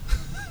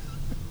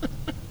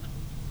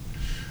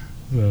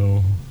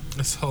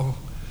 So,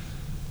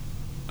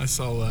 I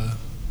saw a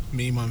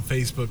meme on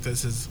Facebook that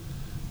says,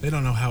 they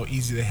don't know how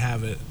easy they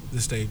have it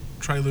this day.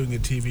 Try looting a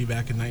TV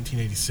back in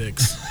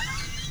 1986.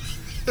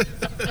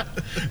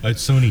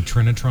 Sony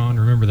Trinitron,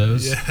 remember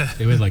those? Yeah.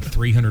 They weighed like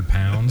 300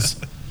 pounds.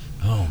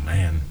 Oh,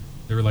 man.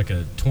 They were like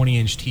a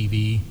 20-inch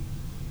TV,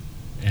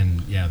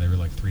 and yeah, they were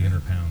like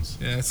 300 pounds.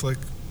 Yeah, it's like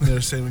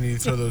they're saying we need to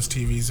throw those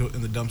TVs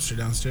in the dumpster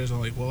downstairs. I'm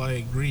like, well, I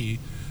agree,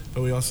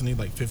 but we also need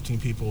like 15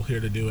 people here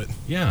to do it.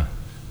 Yeah.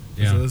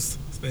 'Cause Yeah. those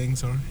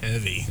things are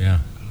heavy. Yeah.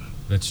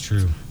 That's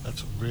true.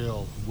 That's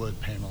real wood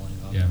paneling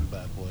on Yeah. them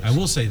bad boys. I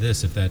will say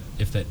this: if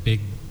that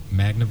big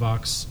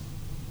Magnavox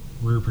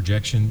rear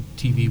projection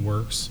TV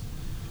works,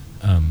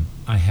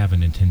 I have a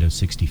Nintendo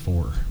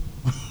 64.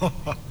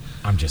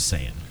 I'm just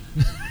saying.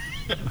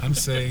 I'm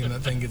saying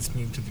that thing gets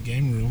moved to the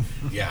game room.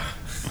 Yeah.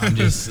 I'm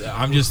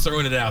just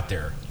throwing it out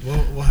there.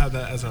 We'll have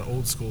that as our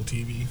old school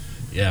TV.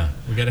 Yeah,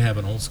 we got to have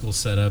an old school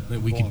setup.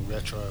 We Going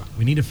retro.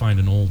 We need to find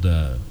an old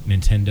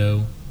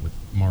Nintendo with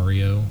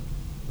Mario,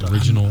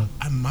 original.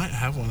 I might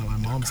have one at my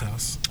mom's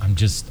house. I'm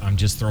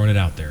just throwing it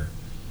out there.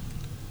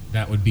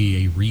 That would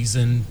be a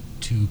reason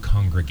to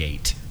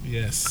congregate.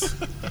 Yes.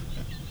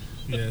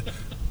 Yeah.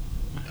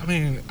 I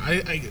mean,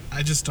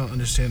 I just don't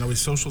understand. Are we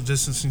social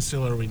distancing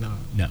still or are we not?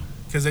 No.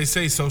 Because they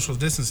say social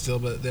distance still,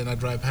 but then I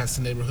drive past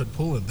the neighborhood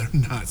pool and they're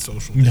not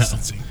social No,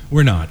 distancing.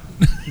 we're not.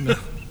 No.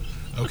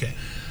 Okay.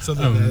 So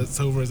that's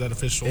over. Is that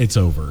official? It's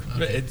over.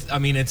 Okay.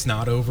 It's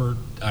not over.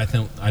 I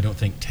don't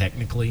think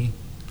technically,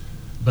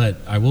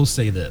 but I will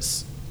say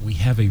this: we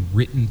have a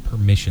written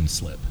permission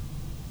slip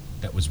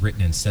that was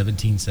written in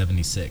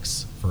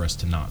 1776 for us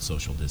to not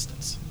social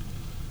distance.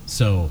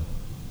 So,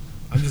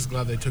 I'm just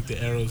glad they took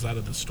the arrows out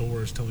of the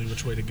stores, telling me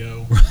which way to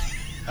go.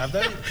 Have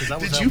they? 'Cause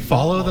that was did out you in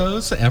follow Walmart.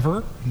 those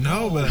ever?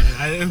 No, but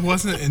it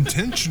wasn't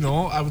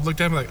intentional. I would look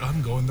down and be like,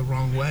 I'm going the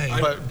wrong way.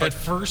 But- At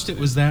first it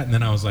was that, and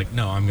then I was like,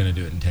 no, I'm going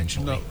to do it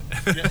intentionally.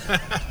 No.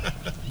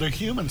 The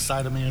human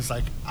side of me is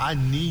like, I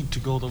need to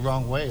go the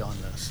wrong way on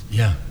this.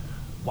 Yeah.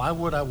 Why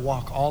would I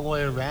walk all the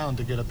way around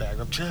to get a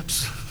bag of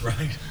chips?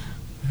 Right.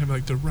 I'm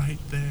like, they're right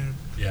there.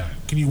 Yeah.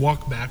 Can you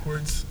walk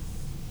backwards?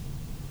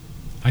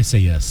 I say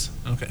yes.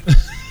 Okay.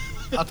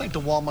 I think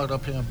the Walmart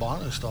up here in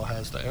Bonner still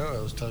has the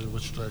arrows tell you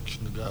which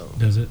direction to go.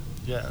 Does it?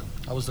 Yeah,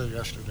 I was there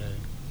yesterday.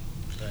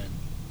 And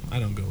I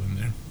don't go in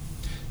there.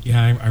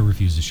 Yeah, I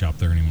refuse to shop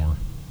there anymore.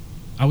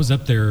 I was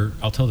up there.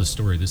 I'll tell this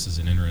story. This is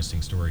an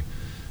interesting story.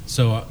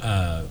 So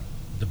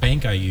the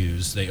bank I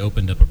use, they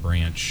opened up a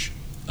branch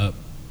up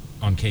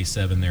on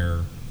K7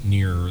 there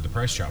near the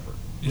Price Chopper.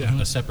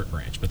 Yeah. A separate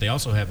branch. But they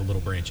also have a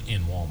little branch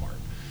in Walmart.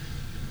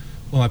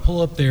 Well, I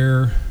pull up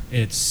there.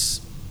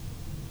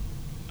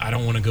 I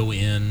don't want to go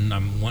in.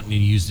 I'm wanting to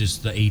use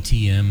just the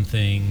ATM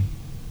thing.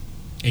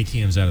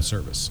 ATM's out of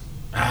service.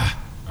 All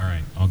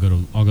right. I'll go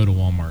to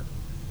Walmart.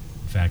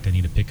 In fact, I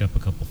need to pick up a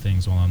couple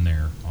things while I'm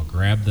there. I'll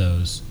grab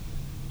those.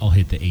 I'll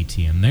hit the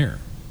ATM there.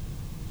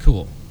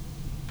 Cool.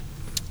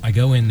 I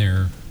go in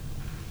there.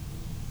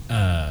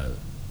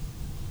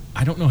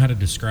 I don't know how to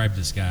describe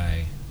this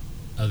guy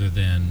other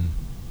than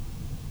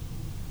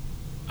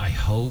I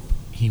hope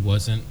he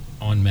wasn't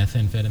on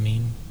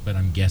methamphetamine, but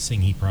I'm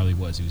guessing he probably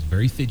was. He was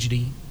very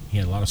fidgety. He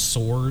had a lot of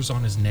sores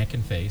on his neck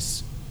and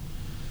face.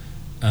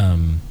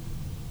 And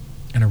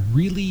a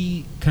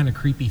really kind of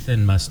creepy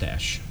thin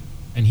mustache.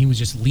 And he was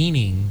just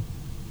leaning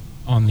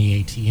on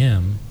the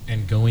ATM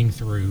and going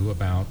through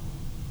about,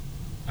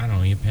 I don't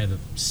know, he had a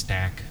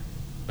stack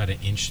about an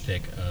inch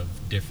thick of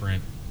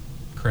different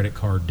credit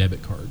card,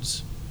 debit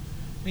cards.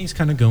 And he's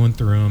kind of going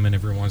through them, and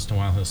every once in a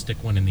while he'll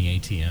stick one in the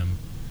ATM,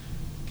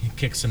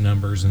 kick some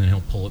numbers, and then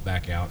he'll pull it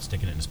back out,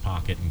 stick it in his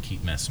pocket, and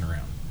keep messing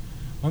around.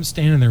 Well, I'm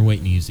standing there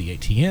waiting to use the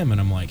ATM,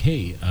 and I'm like,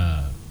 hey,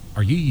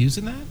 are you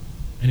using that?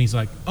 And he's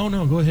like, oh,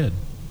 no, go ahead.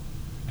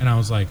 And I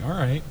was like, all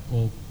right,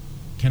 well,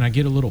 can I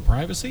get a little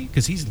privacy?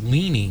 Because he's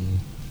leaning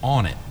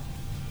on it.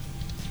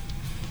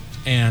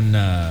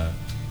 And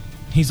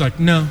he's like,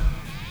 no,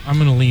 I'm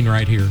going to lean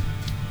right here.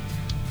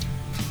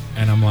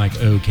 And I'm like,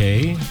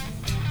 okay.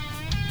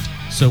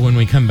 So when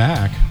we come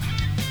back,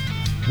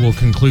 we'll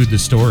conclude the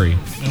story.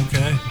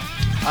 Okay.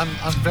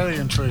 I'm very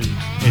intrigued.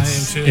 I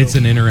am too. It's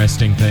an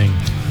interesting thing.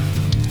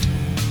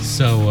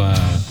 So,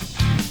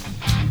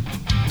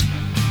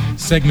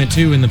 segment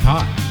 2 in the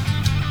pot.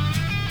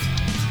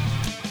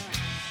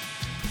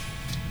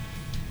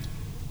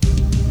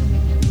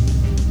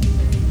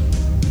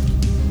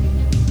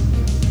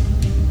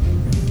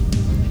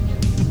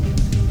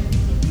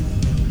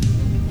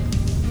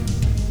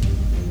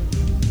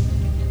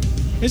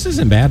 This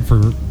isn't bad for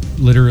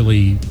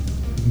literally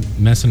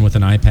messing with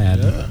an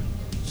iPad. Yeah,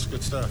 it's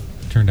good stuff.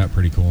 Turned out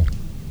pretty cool.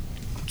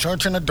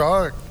 Church in the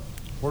Dark.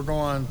 We're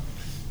going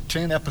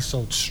 10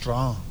 episodes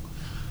strong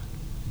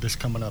this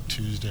coming up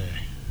Tuesday.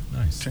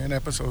 Nice. 10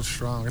 episodes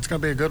strong. It's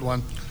going to be a good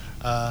one.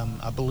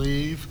 I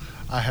believe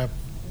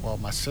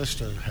my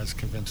sister has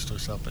convinced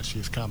herself that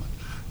she's coming.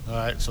 All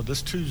right, so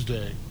this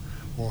Tuesday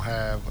we'll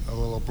have a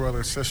little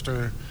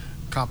brother-sister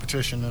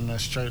competition in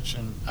this church,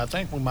 and I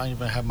think we might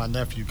even have my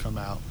nephew come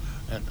out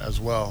as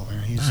well,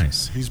 and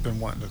he's been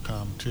wanting to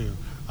come too.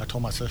 I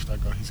told my sister, I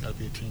go, he's got to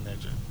be a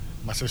teenager.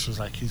 My sister's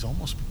like, he's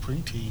almost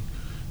preteen.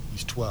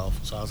 He's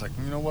 12. So I was like,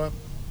 you know what?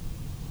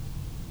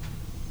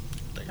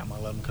 I think I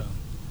might let him come.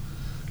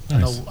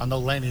 Nice. I know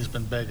Lainey's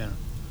been begging,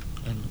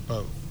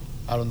 but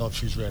I don't know if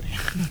she's ready.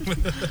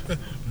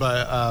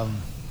 But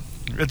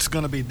it's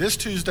going to be this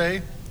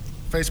Tuesday,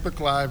 Facebook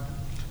Live.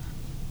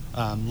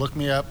 Look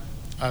me up.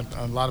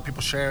 A lot of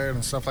people share it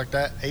and stuff like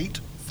that.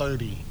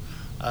 8:30.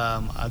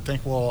 I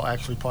think we'll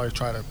actually probably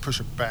try to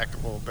push it back a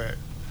little bit.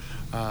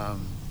 I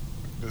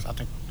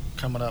think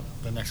coming up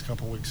the next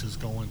couple of weeks is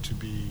going to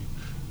be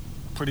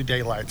pretty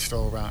daylight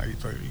still around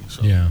 8:30.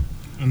 So Yeah.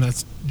 And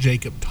that's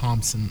Jacob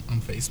Thompson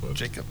on Facebook.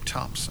 Jacob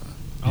Thompson.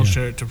 I'll Yeah.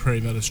 share it to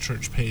Prairie Meadows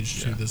Church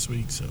page too this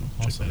week, so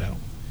Awesome. check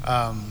that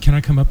out. Can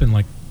I come up and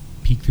like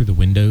peek through the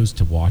windows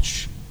to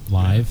watch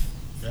live?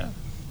 Yeah.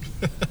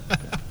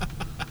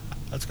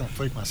 That's gonna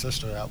freak my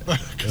sister out.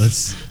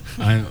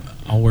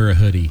 I'll wear a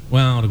hoodie.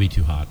 Well, it'll be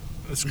too hot.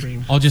 A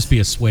scream. I'll just be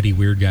a sweaty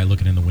weird guy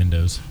looking in the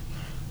windows.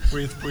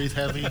 breathe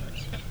heavy.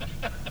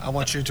 I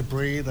want you to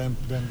breathe and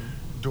then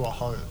do a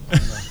heart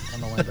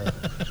on the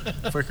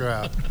window. Freak her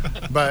out.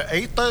 But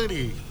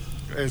 8:30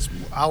 is.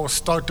 I will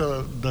start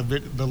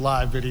the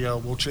live video.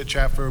 We'll chit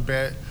chat for a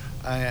bit,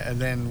 and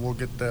then we'll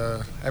get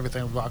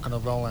everything rocking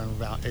and rolling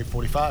around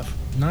 8:45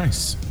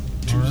 Nice.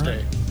 Tuesday.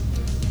 All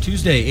right.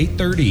 Tuesday,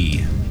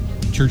 8:30.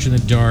 Church in the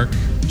Dark.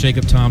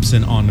 Jacob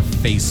Thompson on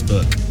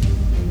Facebook.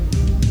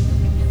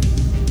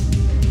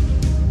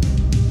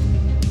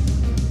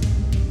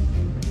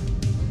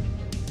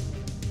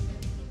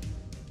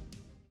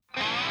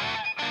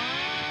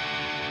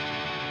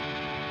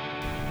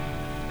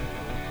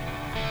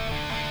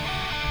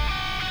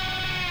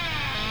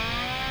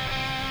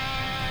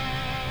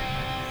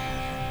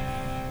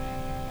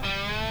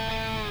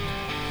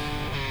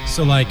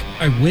 So, like,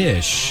 I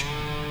wish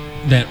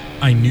that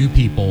I knew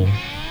people,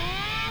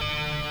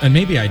 and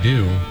maybe I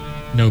do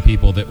know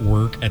people that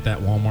work at that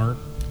Walmart.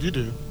 You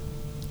do.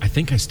 I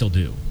think I still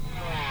do.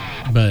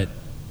 But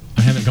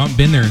I haven't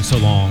been there in so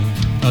long,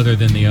 other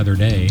than the other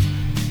day.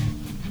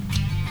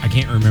 I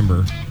can't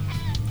remember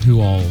who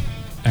all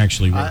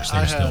actually works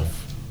there I still. have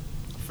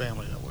a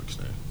family that works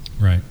there.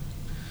 Right.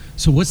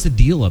 So what's the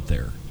deal up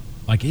there?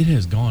 Like, it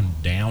has gone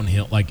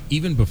downhill. Like,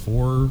 even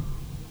before,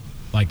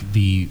 like,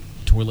 the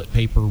toilet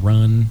paper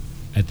run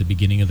at the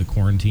beginning of the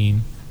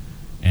quarantine,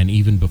 and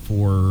even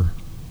before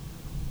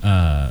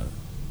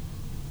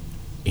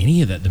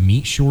any of that, the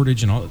meat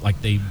shortage and all,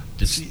 like, the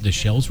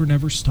shelves were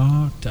never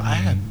stocked. I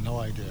had no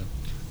idea.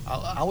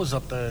 I was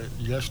up there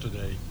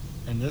yesterday,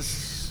 and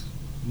this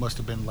must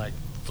have been like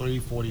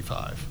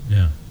 3:45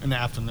 Yeah. in the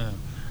afternoon.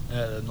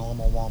 A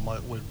normal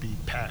Walmart would be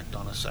packed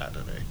on a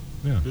Saturday.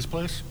 Yeah. This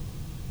place,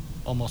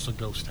 almost a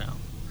ghost town.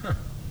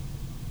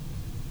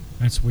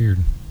 That's weird.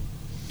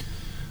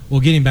 Well,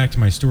 getting back to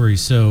my story,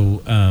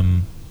 so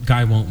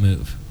guy won't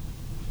move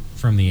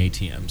from the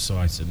ATM. So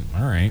I said,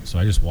 all right. So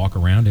I just walk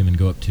around him and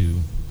go up to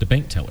the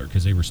bank teller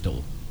because they were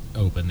still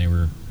open. They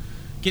were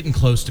getting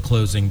close to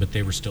closing, but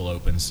they were still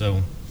open.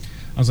 So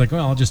I was like,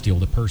 well, I'll just deal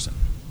with the person.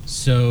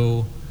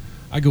 So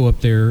I go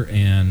up there,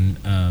 and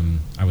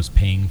I was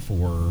paying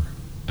for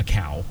a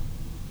cow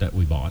that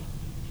we bought.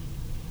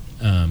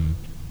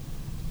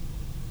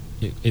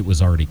 It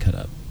was already cut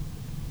up.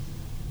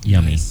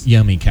 Yummy. Nice.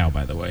 Yummy cow,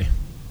 by the way.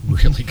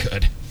 Really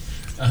good.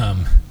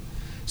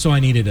 So I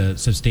needed a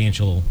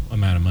substantial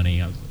amount of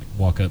money. I was like,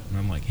 walk up, and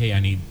I'm like, hey, I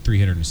need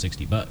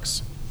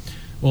 $360.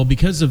 Well,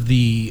 because of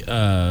the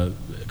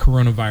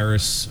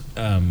coronavirus,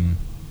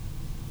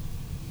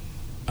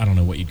 I don't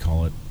know what you'd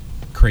call it,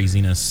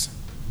 craziness,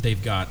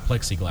 they've got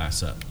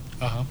plexiglass up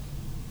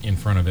in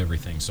front of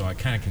everything. So I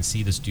kind of can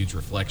see this dude's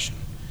reflection.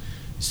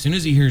 As soon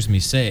as he hears me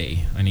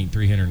say, I need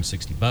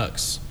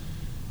 $360,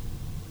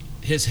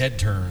 his head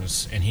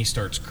turns, and he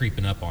starts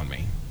creeping up on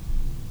me.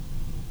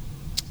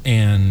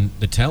 And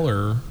the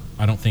teller,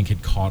 I don't think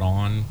had caught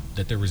on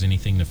that there was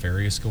anything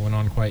nefarious going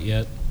on quite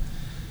yet.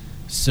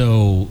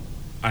 So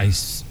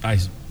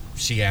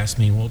she asked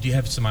me, well, do you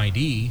have some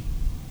ID?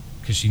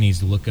 Because she needs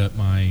to look up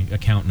my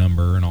account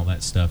number and all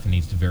that stuff and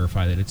needs to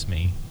verify that it's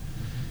me.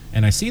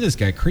 And I see this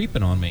guy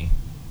creeping on me.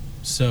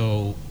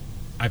 So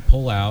I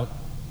pull out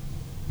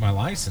my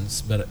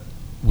license, but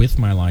with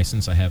my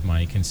license, I have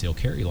my concealed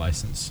carry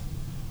license.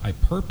 I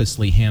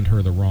purposely hand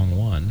her the wrong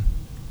one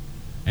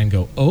and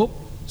go, oh,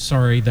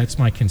 sorry, that's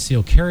my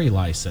concealed carry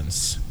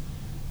license,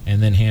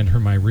 and then hand her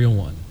my real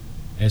one.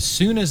 As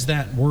soon as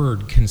that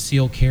word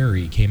concealed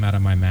carry came out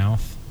of my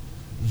mouth,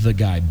 the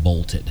guy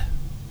bolted.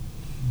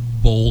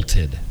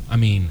 I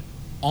mean,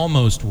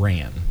 almost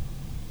ran.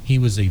 He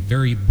was a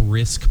very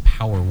brisk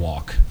power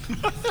walk.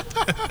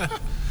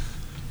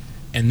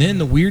 And then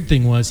the weird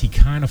thing was he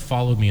kind of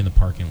followed me in the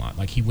parking lot.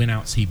 Like he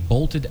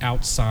bolted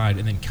outside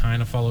and then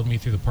kind of followed me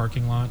through the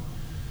parking lot.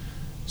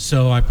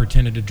 So I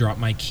pretended to drop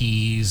my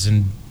keys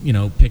and,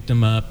 picked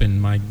them up, and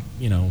my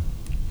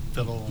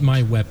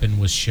weapon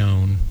was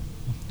shown.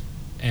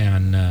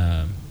 And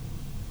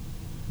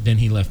then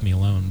he left me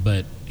alone.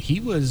 But he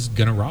was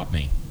going to rob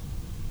me.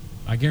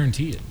 I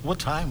guarantee it. What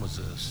time was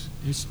this?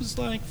 This was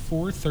like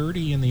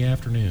 4:30 in the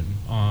afternoon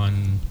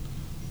on,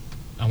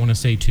 I want to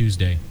say,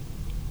 Tuesday.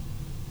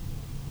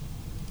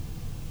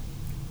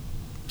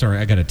 Sorry,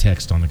 I got a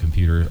text on the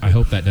computer. I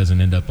hope that doesn't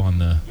end up on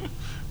the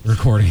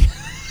recording.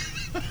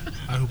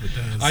 I hope it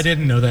does. I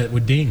didn't know that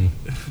would ding.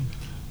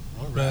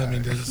 But,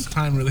 does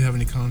time really have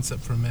any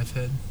concept for a meth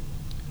head?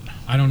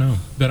 I don't know,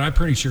 but I'm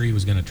pretty sure he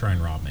was going to try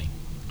and rob me.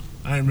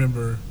 I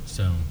remember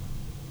So,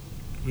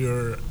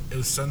 it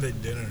was Sunday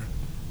dinner,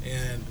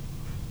 and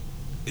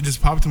it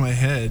just popped in my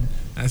head,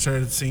 and I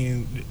started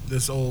singing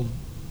this old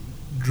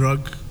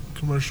drug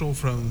commercial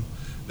from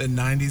the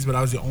 90s, but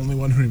I was the only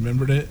one who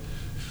remembered it.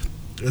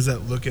 It was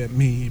that "Look at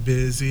me,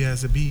 busy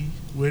as a bee.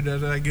 Where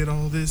did I get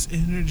all this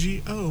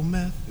energy? Oh,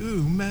 meth,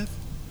 ooh, meth."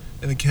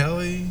 And then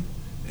Kelly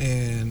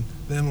and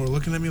them were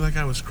looking at me like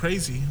I was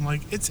crazy. I'm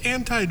like, it's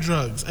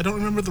anti-drugs. I don't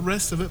remember the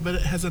rest of it, but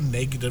it has a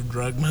negative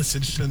drug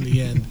message in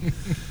the end.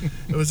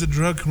 It was a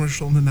drug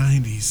commercial in the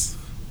 90s.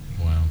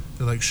 wow.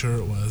 They're like, sure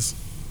it was.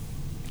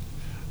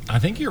 I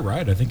think you're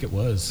right. I think it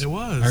was. It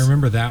was. I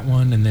remember that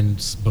one, and then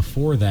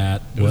before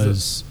that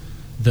was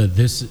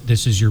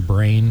this is your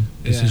brain.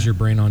 This is your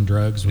brain on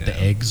drugs with the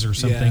eggs or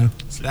something.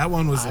 Yeah. That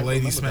one was I the lady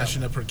remember that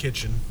smashing up her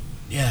kitchen.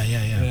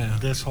 Yeah.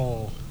 This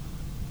whole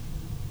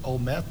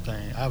old meth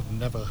thing, I've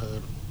never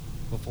heard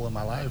before in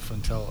my life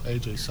until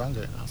AJ sung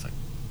it. And I was like,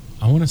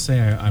 I want to say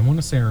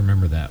I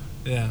remember that.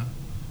 Yeah,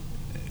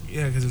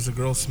 because there's a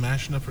girl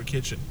smashing up her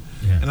kitchen.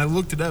 Yeah. And I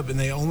looked it up, and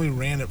they only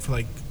ran it for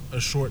like a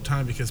short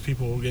time because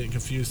people were getting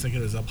confused thinking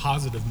it was a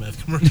positive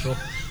meth commercial.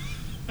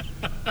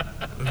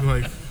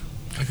 Like,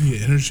 I can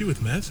get energy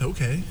with meth?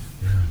 Okay.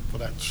 for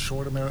that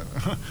short amount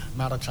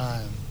of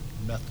time,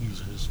 meth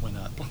users went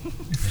up.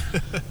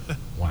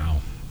 Wow.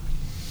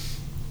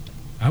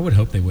 I would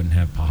hope they wouldn't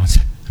have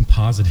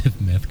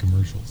positive meth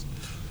commercials.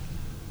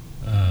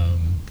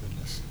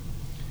 Goodness.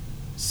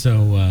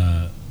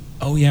 So,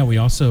 we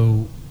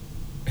also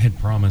had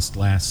promised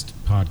last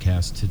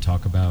podcast to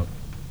talk about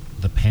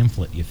the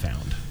pamphlet you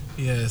found.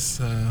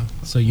 Yes.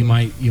 So you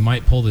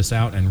might pull this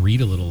out and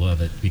read a little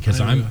of it,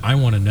 because I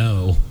want to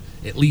know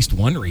at least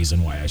one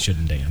reason why I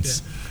shouldn't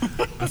dance.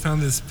 Yeah. I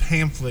found this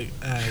pamphlet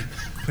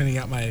cleaning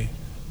out my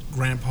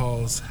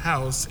grandpa's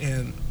house,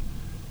 and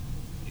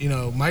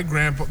my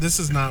grandpa. This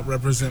does not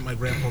represent my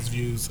grandpa's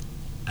views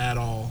at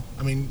all.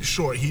 I mean,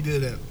 sure, he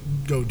didn't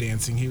go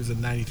dancing. He was a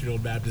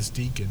 93-year-old Baptist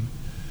deacon,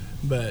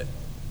 but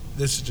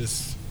this is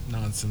just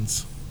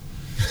nonsense.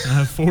 I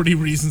have 40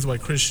 reasons why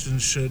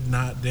Christians should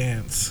not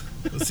dance.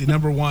 Let's see.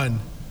 Number 1,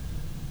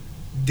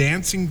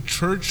 dancing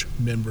church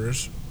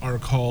members are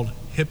called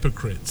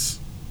hypocrites.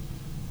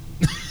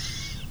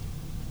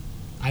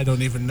 I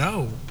don't even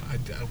know.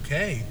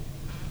 Okay.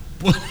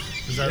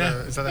 Is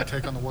that a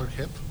take on the word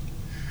hip?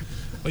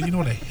 Well, you know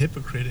what a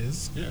hypocrite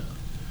is. Yeah.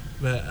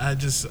 But I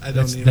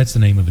don't even. That's the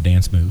name of a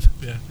dance move.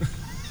 Yeah.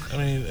 I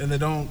mean, and they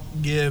don't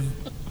give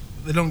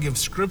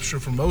scripture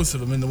for most of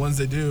them, and the ones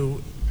they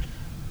do,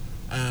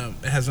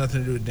 it has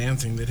nothing to do with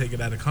dancing. They take it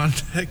out of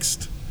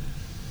context.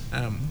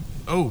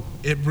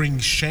 It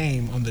brings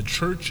shame on the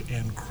church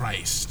and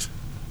Christ.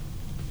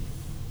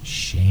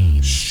 Shame.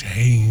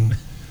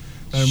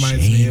 That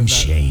reminds me of that.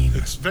 Shame.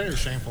 It's very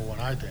shameful when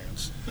I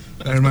dance.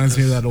 That reminds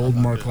me of that old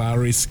Mark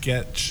Lowry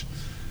sketch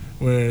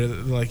where,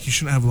 like, you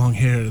shouldn't have long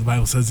hair. The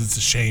Bible says it's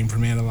a shame for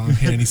man to have long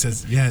hair. And he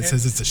says, yeah, it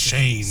says it's a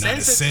shame, not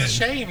a sin. It's a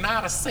shame,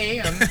 not a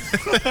sin.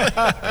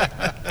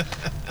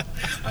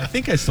 I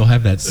think I still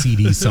have that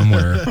CD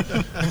somewhere.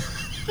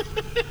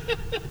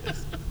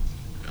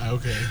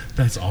 Okay.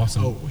 That's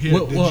awesome. Oh,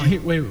 here,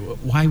 wait.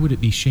 Why would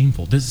it be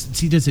shameful?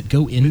 Does it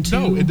go into?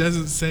 No, it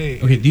doesn't say.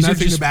 Okay, these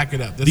nothing are just to back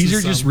it up. These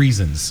are just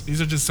reasons.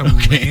 These are just some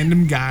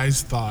random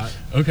guy's thought.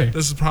 Okay.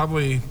 This is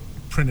probably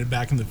printed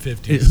back in the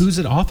 50s. Who's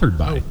it authored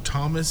by? Oh,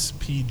 Thomas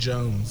P.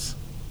 Jones.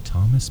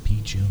 Thomas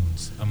P.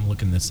 Jones. I'm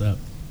looking this up.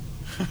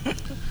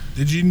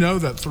 Did you know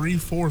that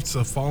 3/4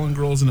 of fallen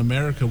girls in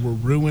America were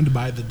ruined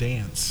by the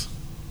dance?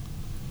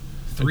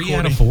 3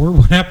 out of 4?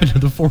 What happened to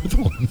the 4th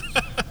one?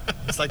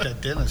 It's like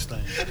that dentist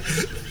thing.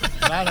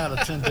 9 out of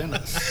 10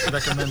 dentists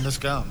recommend this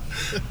gum.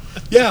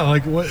 Yeah,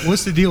 like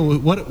what's the deal?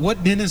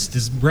 What dentist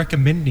is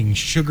recommending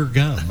sugar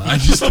gum? I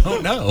just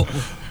don't know.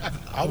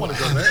 I want to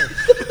go there.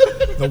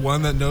 The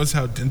one that knows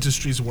how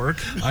dentistries work?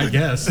 I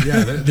guess,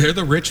 yeah. They're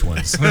the rich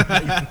ones.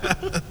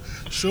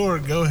 Sure,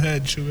 go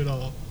ahead, chew it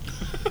all.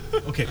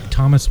 Okay,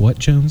 Thomas what,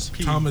 Jones?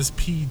 Thomas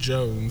P.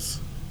 Jones.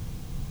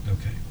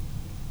 Okay.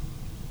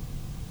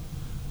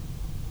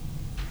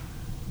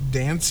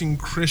 Dancing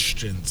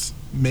Christians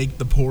make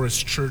the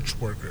poorest church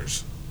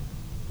workers.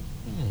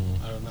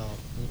 I don't know.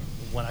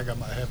 When I got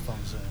my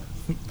headphones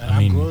in, and I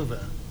mean, I'm grooving.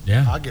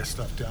 Yeah, I get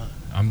stuff done.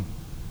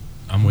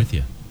 I'm with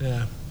you.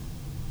 Yeah.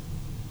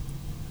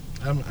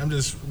 I'm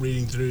just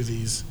reading through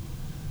these.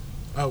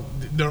 Oh,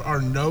 there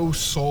are no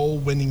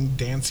soul-winning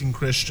dancing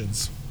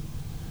Christians.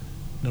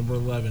 Number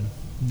 11,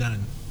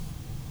 none.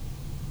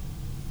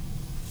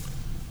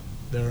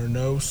 There are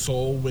no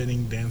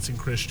soul-winning dancing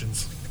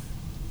Christians.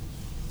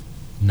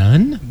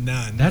 None?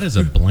 None. That is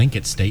a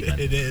blanket statement.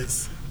 It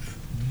is.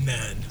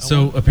 None.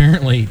 So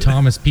apparently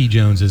Thomas P.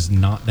 Jones is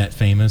not that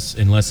famous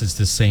unless it's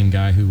the same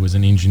guy who was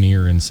an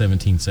engineer in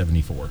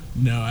 1774.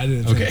 No, I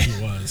didn't Okay. think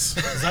he was.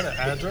 Is that an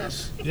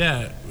address?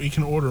 Yeah, we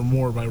can order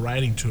more by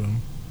writing to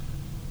him.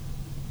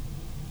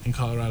 In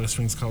Colorado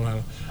Springs,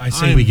 Colorado. I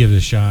say we give it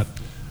a shot.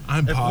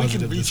 I'm If we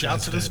positive can reach out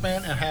guy's to this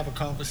dead. man and have a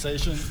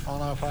conversation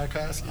on our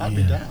podcast, I'd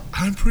be Yeah. down.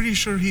 I'm pretty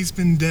sure he's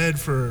been dead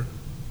for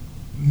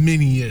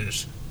many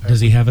years. Does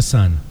he have a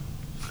son?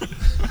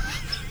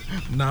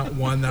 Not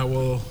one that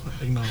will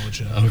acknowledge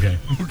him. Okay.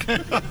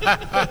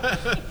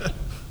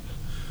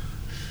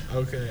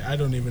 Okay, I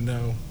don't even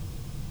know.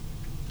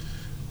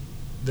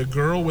 The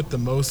girl with the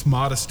most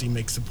modesty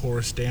makes the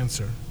poorest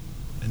dancer,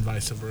 and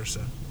vice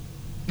versa.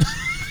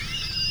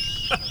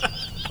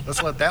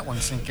 Let's let that one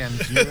sink in,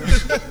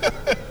 viewers.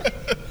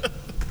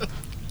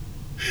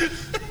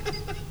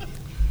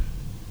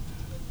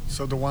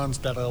 So the ones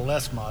that are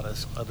less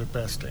modest are the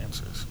best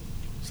dancers.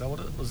 Is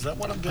that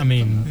what I'm getting? I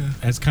mean, Yeah.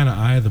 that's kind of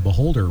eye of the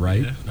beholder,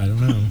 right? Yeah. I don't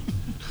know. from?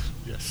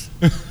 Yes.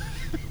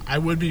 I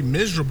would be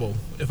miserable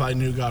if I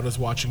knew God was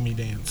watching me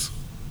dance.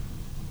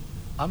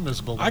 I'm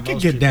miserable. I when could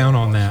most get people down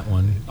are. on that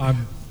one.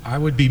 I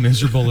would be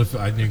miserable if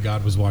I knew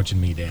God was watching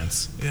me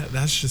dance. Yeah,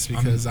 that's just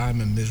because I'm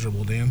a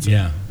miserable dancer.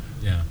 Yeah,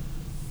 yeah.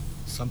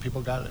 Some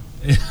people got it.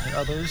 And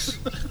others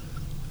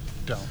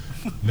don't.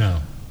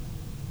 No.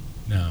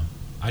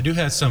 I do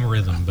have some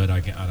rhythm, but I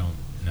don't.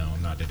 No,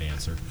 I'm not a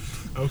dancer.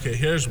 Okay,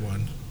 here's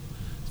one.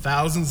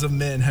 Thousands of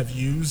men have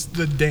used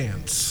the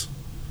dance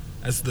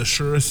as the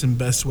surest and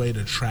best way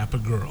to trap a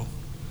girl.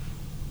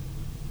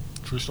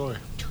 True story.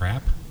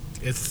 Trap?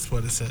 It's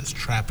what it says,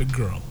 trap a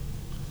girl.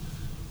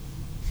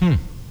 I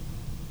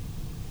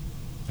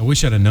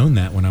wish I'd have known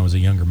that when I was a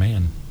younger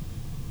man.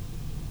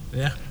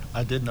 Yeah.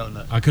 I did know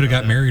that. I could have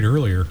got married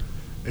earlier.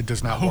 It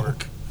does not Oh.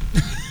 work.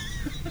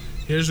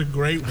 Here's a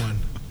great one.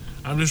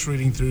 I'm just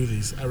reading through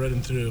these. I read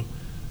them through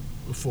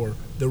before.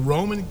 The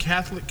Roman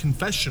Catholic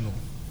Confessional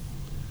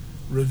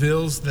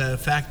reveals the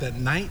fact that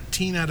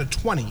 19 out of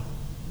 20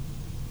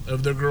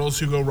 of the girls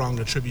who go wrong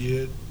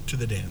attribute it to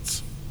the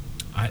dance.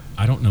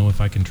 I don't know if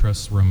I can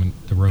trust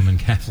the Roman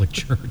Catholic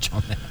Church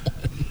on that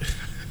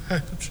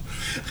one.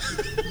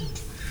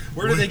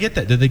 Where did they get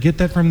that? Did they get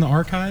that from the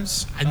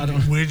archives?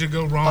 Where'd you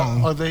go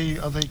wrong? Are they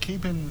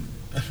keeping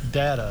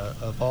data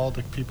of all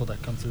the people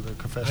that come through the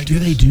confession? Do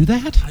they do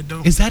that? I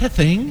don't- Is that a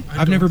thing? I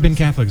I've never don't been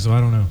Catholic, so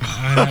I don't know. I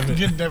haven't.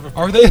 You'd never.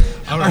 Are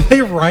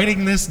they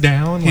writing this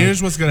down?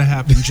 Here's what's going to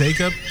happen,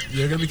 Jacob.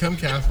 You're going to become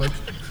Catholic.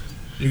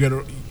 You're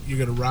going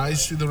to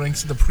rise through the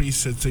ranks of the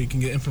priesthood so you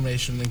can get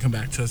information and then come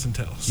back to us and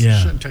tell us. Yeah.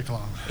 Shouldn't take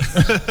long.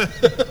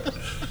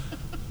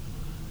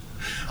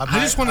 I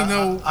just wanna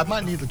know- I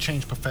might need to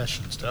change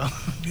professions, though.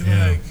 You know,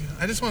 Yeah. like,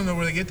 I just want to know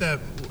where they get that.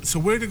 So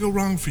where did it go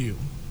wrong for you?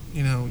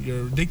 You know,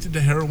 you're addicted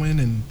to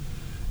heroin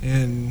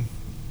and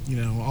you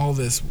know all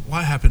this.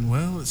 What happened?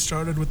 Well, it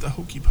started with the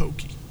hokey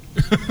pokey.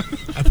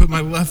 I put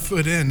my left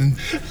foot in and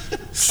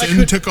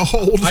sin took a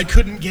hold. I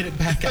couldn't get it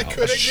back out.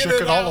 couldn't I get shook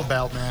it it all out.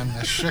 about, man.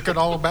 I shook it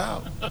all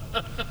about.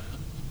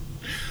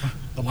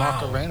 The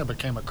Wow. Macarena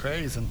became a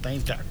craze, and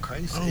things got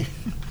crazy. Oh,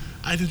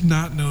 I did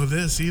not know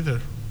this either.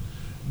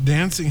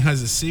 Dancing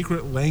has a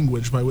secret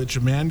language by which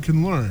a man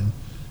can learn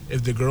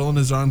if the girl in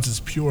his arms is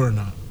pure or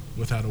not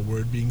without a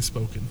word being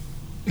spoken.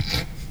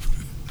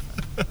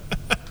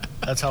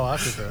 That's how I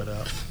figure it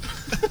out.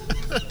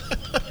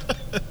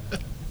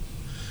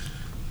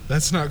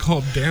 That's not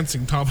called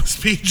dancing, Thomas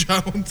P.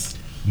 Jones.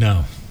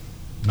 No,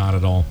 not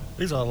at all.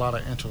 These are a lot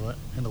of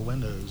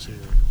innuendos here.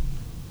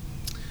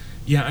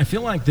 Yeah, I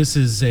feel like this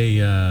is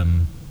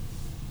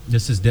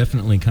this is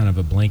definitely kind of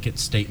a blanket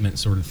statement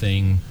sort of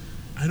thing,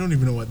 I don't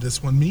even know what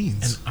this one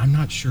means. and I'm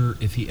not sure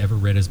if he ever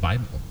read his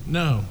Bible.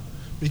 No,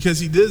 because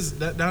he does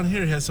that down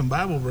here. He has some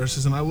Bible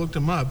verses, and I looked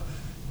them up,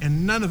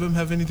 and none of them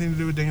have anything to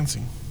do with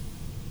dancing.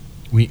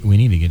 We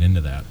need to get into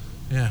that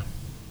Yeah,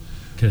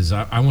 because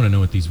I want to know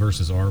what these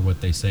verses are,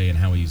 what they say, and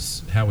how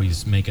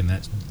he's making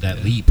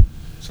that leap.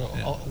 So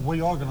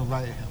we are going to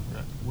write him.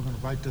 We're going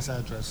to write this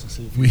address and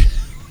see if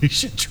We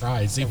should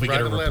try see if we Write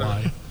get a a letter.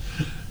 reply.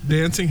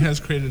 dancing has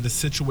created a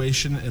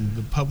situation in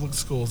the public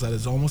schools that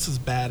is almost as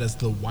bad as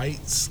the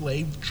white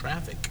slave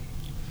traffic.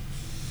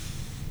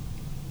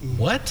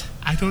 What?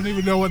 I don't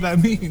even know what that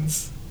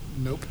means.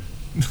 Nope.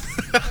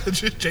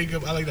 Just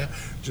Jacob, I like that.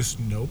 Just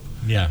nope.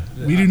 Yeah.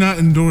 We do not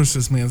endorse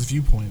this man's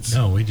viewpoints.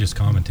 No, we just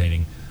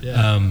commentating.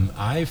 Yeah.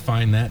 I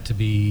find that to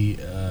be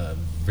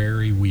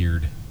very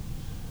weird.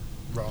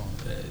 Wrong.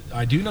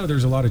 I do know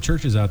there's a lot of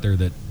churches out there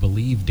that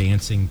believe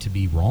dancing to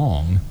be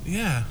wrong,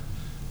 Yeah,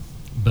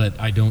 but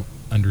I don't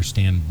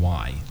understand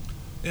why.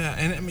 yeah,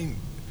 and I mean,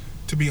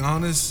 to be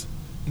honest,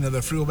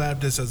 the Free Will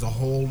Baptist as a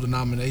whole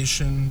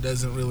denomination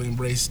doesn't really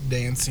embrace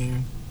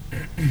dancing.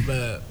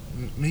 But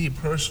me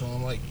personally,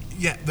 I'm like,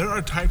 yeah, there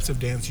are types of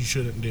dance you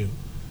shouldn't do.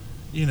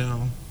 You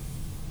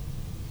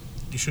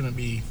shouldn't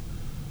be,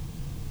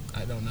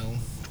 I don't know,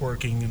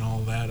 twerking and all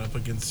that up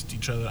against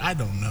each other. I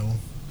don't know.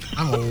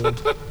 I'm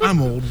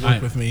old.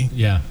 Work with me.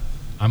 Yeah,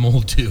 I'm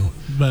old too.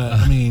 But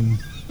I mean,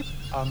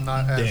 I'm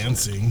not as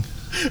dancing.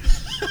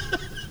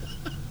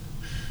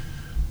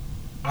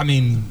 I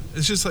mean,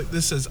 It's just like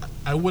this says,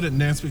 I wouldn't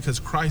dance because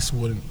Christ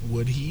wouldn't,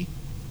 would he?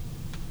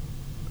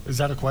 Is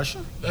that a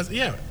question?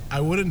 Yeah, I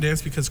wouldn't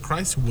dance because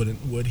Christ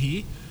wouldn't, would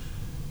he?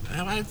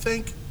 And I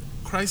think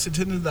Christ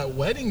attended that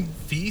wedding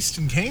feast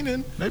in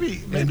Canaan.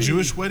 Maybe And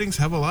Jewish weddings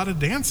have a lot of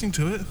dancing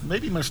to it.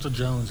 Maybe Mr.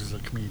 Jones is a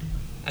comedian.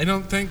 I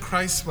don't think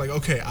Christ's like,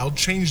 okay, I'll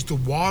change the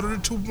water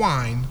to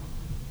wine,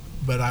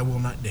 but I will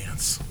not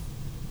dance.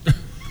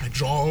 I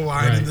draw a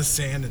line in Right. the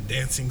sand and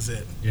dancing's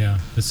it. yeah,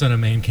 the Son of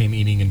Man came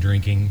eating and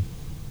drinking,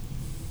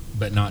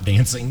 but not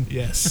dancing.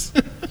 Yes.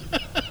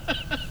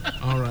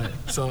 All right.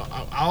 So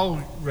I'll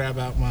grab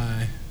out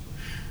my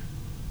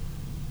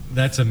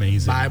That's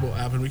amazing. Bible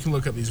app and we can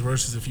look up these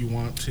verses if you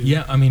want to.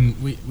 Yeah, I mean,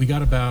 we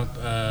got about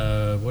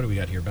what do we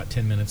got here? About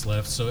 10 minutes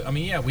left. So I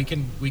mean, yeah, we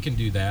can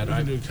do that. We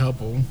can do a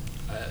couple.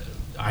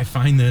 I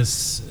find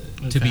this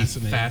to be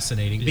Fascinating.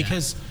 fascinating Yeah.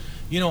 because,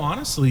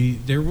 honestly,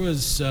 there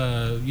was,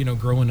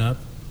 growing up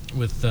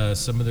with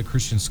some of the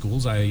Christian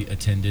schools I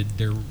attended,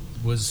 there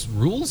was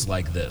rules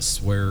like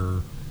this where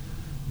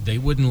they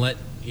wouldn't let,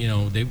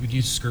 they would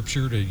use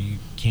scripture to, you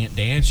can't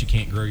dance, you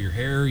can't grow your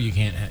hair, you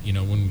can't,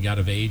 when you got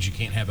of age, you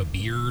can't have a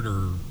beard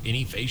or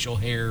any facial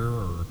hair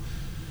or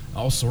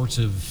all sorts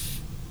of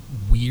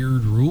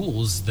weird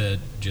rules that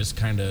just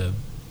kind of.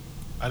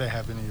 I didn't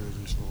have any of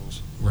these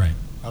rules. Right.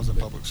 I was in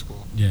public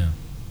school. Yeah,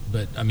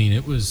 but I mean,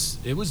 it was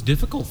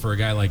difficult for a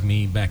guy like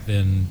me back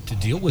then to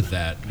deal with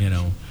that, I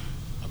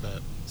bet.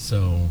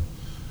 So,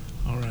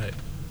 All right.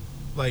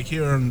 Like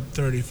here on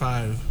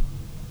 35,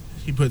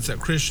 he puts that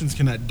Christians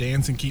cannot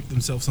dance and keep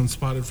themselves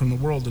unspotted from the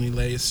world, and he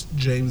lays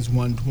James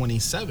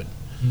 1:27.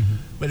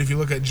 But if you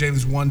look at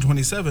James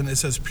 1:27, it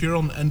says, pure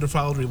and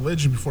undefiled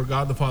religion before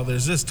God the Father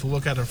is this, to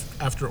look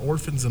after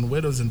orphans and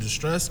widows in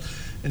distress,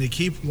 and to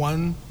keep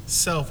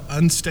oneself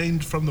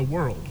unstained from the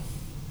world.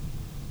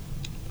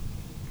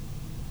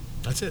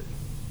 That's it.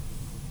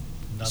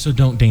 so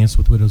don't dance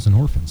with widows and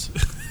orphans.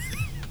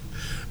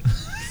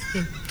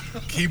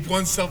 Keep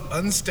oneself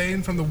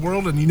unstained from the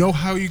world, and you know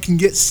how you can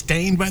get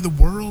stained by the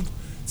world?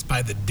 It's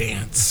by the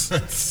dance.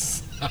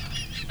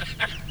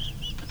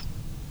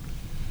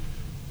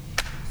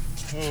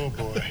 Oh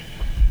boy.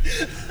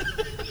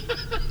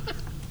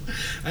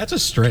 That's a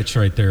stretch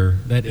right there.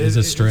 That is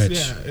a stretch.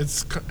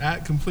 It's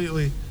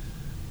completely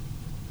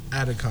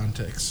out of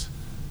context.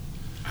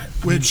 I-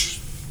 Which,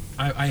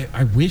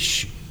 I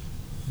wish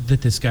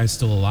that this guy's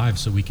still alive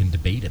so we can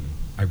debate him.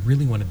 I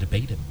really want to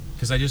debate him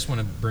because I just want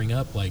to bring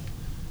up like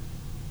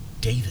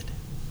David,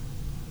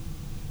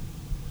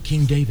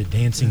 King David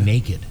dancing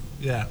naked.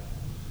 yeah,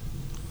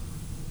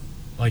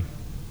 Like,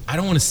 I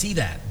don't want to see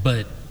that,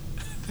 but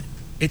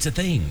it's a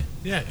thing.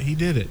 yeah, he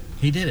did it.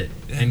 He did it,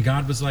 Yeah. and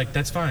God was like,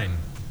 "That's fine."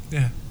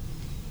 Yeah.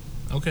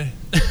 Okay.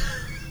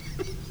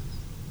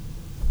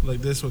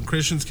 Like this one,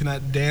 Christians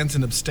cannot dance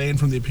and abstain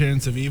from the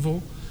appearance of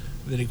evil.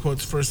 Then he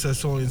quotes 1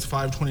 Thessalonians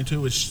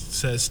 5:22, which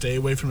says, stay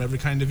away from every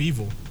kind of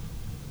evil.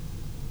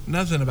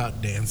 Nothing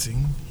about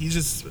dancing. He's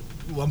just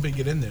lumping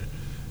it in there.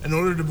 In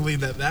order to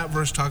believe that that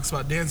verse talks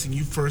about dancing,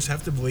 you first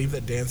have to believe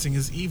that dancing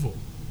is evil.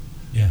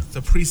 Yeah, It's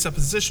a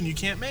presupposition you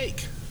can't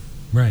make.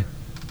 right.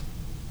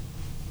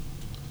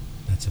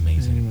 That's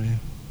amazing. Anyway.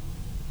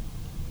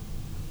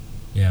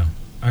 Yeah,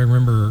 I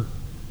remember.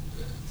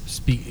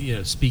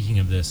 Speaking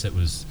of this, it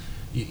was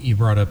you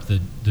brought up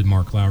the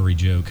Mark Lowry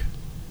joke,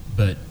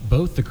 but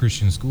both the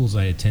Christian schools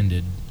I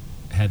attended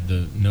had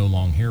the no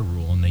long hair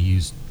rule, and they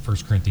used 1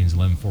 Corinthians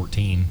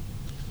 11:14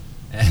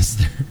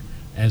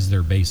 as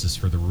their basis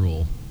for the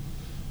rule,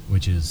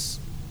 which is,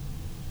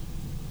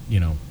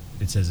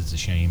 it says it's a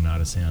shame,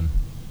 not a sin.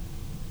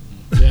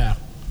 Yeah.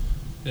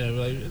 Yeah,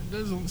 like it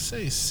doesn't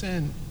say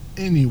sin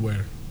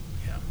anywhere.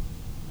 Yeah.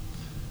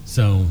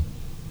 So,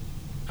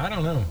 I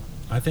don't know.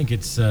 I think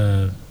it's.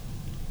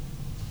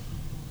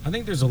 I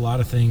think there's a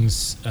lot of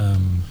things.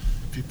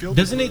 If you feel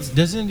Doesn't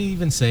it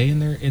even say in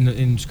there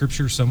in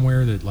Scripture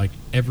somewhere that like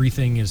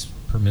everything is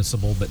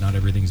permissible but not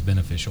everything's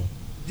beneficial?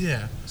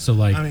 Yeah. So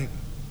like, I mean,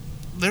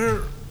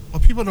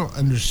 what people don't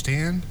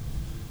understand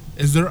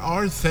is there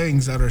are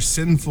things that are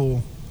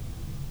sinful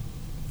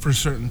for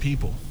certain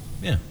people,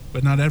 yeah,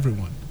 but not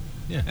everyone.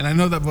 yeah, And I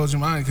know that blows your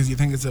mind because you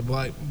think it's a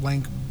black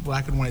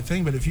and white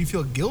thing, but if you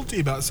feel guilty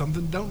about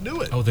something, don't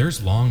do it. oh,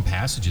 there's long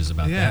passages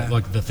about Yeah. that,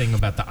 like the thing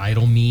about the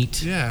idol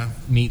meat Yeah.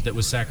 that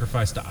was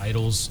sacrificed to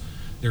idols.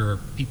 There are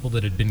people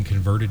that had been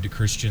converted to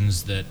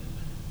Christians that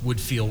would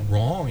feel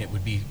wrong. It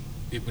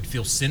would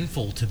feel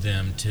sinful to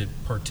them to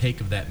partake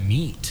of that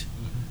meat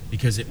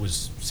because it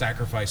was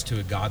sacrificed to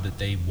a god that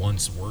they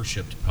once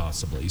worshipped,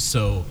 possibly.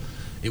 So,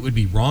 it would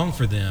be wrong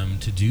for them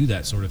to do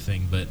that sort of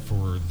thing. But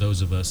for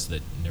those of us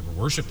that never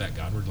worship that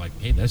God, we're like,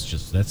 hey, that's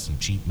some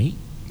cheap meat.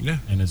 Yeah.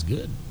 And it's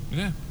good.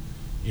 Yeah.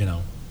 You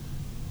know.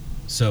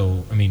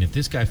 So, I mean, if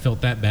this guy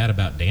felt that bad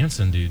about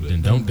dancing, dude,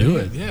 then don't do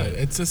it. Yeah, But,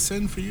 it's a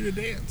sin for you to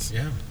dance.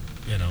 yeah.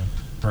 You know,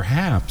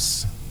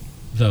 perhaps,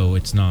 though,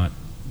 it's not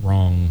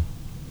wrong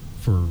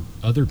for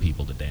other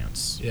people to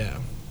dance, Yeah,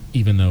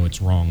 even though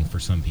it's wrong for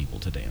some people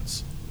to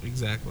dance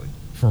exactly.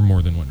 for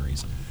more than one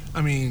reason.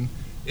 I mean,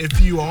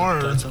 if you are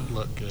Doesn't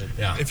look good.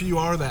 Yeah. if you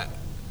are that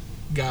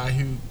guy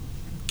who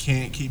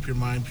can't keep your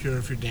mind pure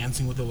if you're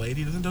dancing with a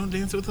lady, then don't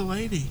dance with a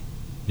lady.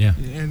 Yeah.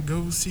 And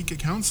go seek a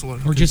counselor.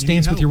 Or just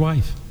dance with your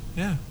wife.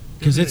 Yeah.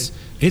 Because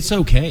it's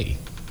okay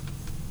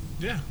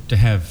Yeah, to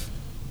have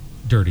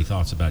dirty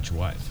thoughts about your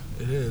wife.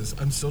 it is.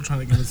 I'm still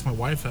trying to convince my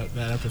wife that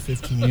after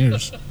 15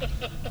 years.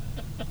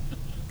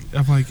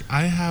 I'm like,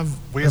 I have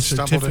We a have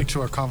stumbled certificate.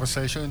 into a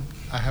conversation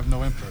I have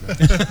no input in.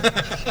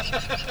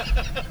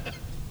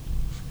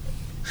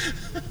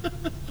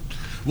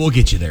 We'll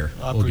get you there.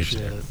 I We'll get you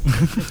appreciate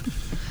there. it.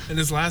 And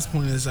his last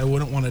point is, I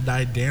wouldn't want to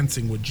die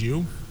dancing, would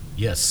you?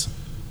 Yes.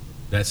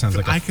 That sounds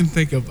like I can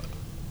think of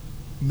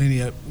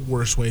many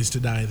worse ways to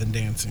die than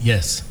dancing.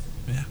 yes.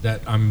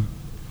 Yeah.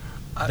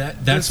 That's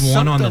There's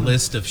one on the something-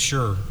 list of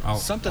sure.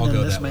 Something I'll in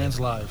go this that way. man's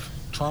life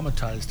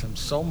traumatized him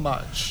so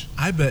much.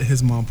 I bet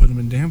his mom put him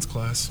in dance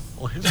class.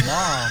 Well, his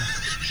mom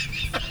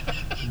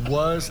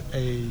was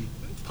a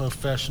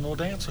professional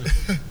dancer.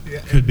 Yeah,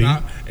 Could be.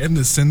 And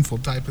the sinful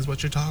type is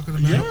what you're talking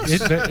about.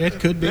 Yes. It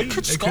could be. It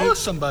could It scar could.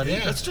 somebody.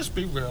 Yeah. Let's just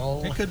be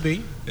real. It could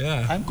be.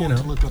 Yeah. I'm going know.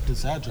 to look up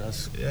this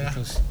address Yeah.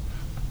 because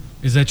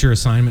Is that your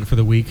assignment for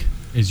the week?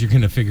 Is you're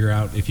going to figure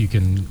out if you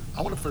can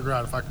I want to figure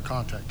out if I can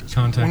contact this.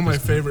 contact One of my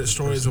this favorite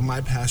stories of my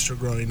pastor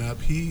growing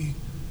up, he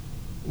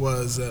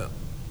was an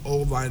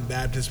old line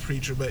Baptist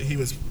preacher, but he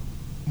was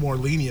more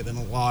lenient than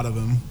a lot of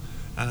them.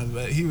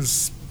 But he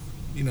was,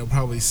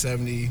 probably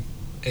 70,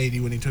 80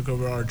 when he took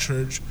over our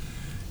church.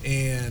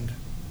 And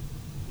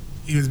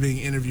he was being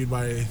interviewed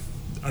by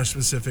our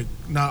specific,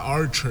 not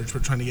our church,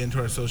 but trying to get into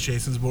our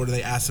association's board. And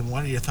they asked him,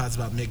 what are your thoughts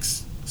about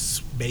mixed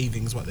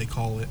bathing is what they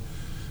call it.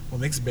 Well,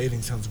 mixed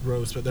bathing sounds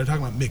gross, but they're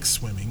talking about mixed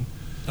swimming.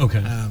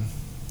 Okay.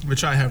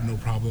 Which I have no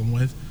problem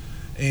with.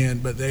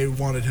 But they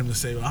wanted him to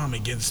say, well, I'm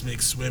against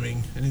mixed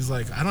swimming. And he's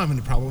like, I don't have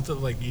any problem with it.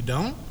 Like, you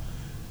don't?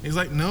 He's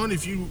like, no, and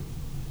if you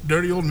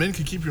dirty old men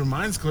can keep your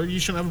minds clear, you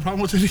shouldn't have a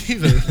problem with it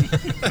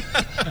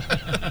either.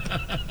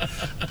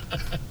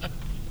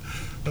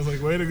 I was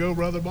like, way to go,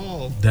 Brother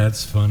Ball.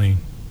 That's funny.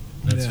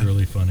 That's Yeah.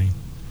 really funny.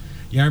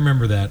 Yeah, I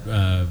remember that.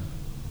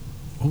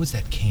 What was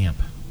that camp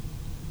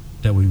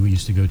that we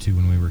used to go to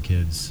when we were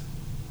kids?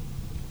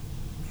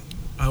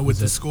 With Was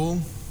the it-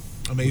 school,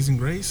 Amazing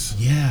Grace.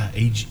 Yeah,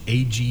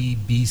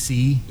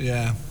 AGBC.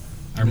 Yeah.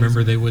 I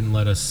remember they wouldn't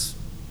let us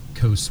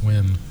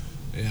co-swim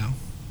Yeah.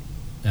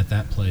 at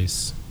that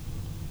place,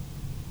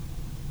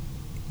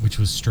 which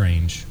was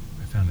strange.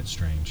 I found it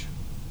strange.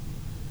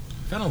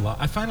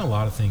 I find a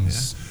lot of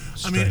things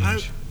strange. I mean, I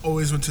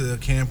always went to the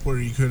camp where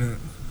you couldn't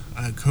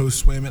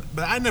co-swim it,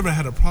 but I never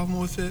had a problem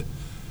with it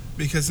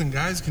because then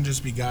guys can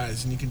just be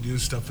guys and you can do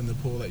stuff in the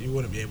pool that you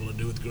wouldn't be able to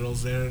do with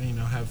girls there and,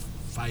 have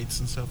fights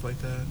and stuff like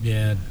that.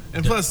 yeah,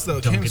 And plus, the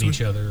dunking camps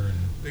each other and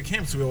The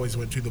camps we always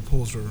went to, the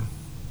pools were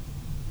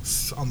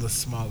on the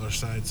smaller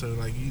side, so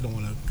like you don't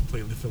want to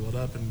completely fill it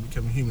up and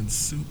become human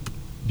soup.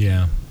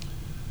 yeah.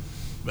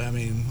 But I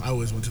mean, I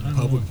always went to the I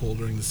public know. pool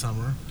during the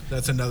summer.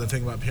 That's another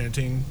thing about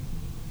parenting.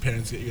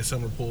 Parents get you a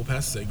summer pool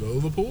pass, say go to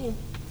the pool.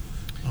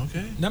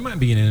 Okay. That might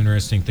be an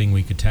interesting thing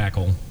we could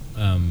tackle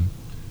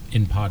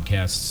in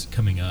podcasts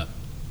coming up.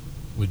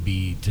 Would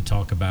be to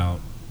talk about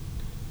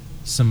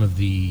some of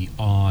the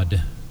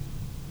odd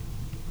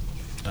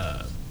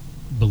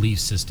belief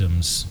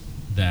systems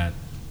that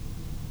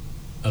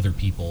other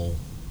people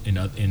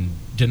in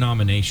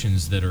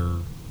denominations that are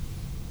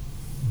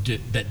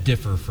that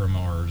differ from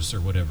ours or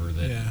whatever,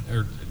 that Yeah.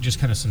 or just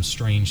kind of some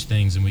strange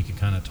things, and we could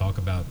kind of talk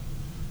about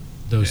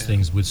those Yeah.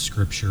 things with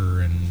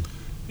scripture and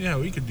Yeah,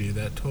 we could do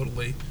that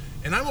totally.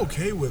 And I'm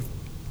okay with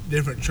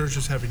different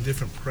churches having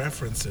different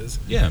preferences.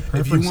 Yeah, If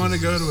you want to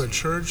preferences go is- to a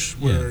church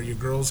where Yeah. your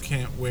girls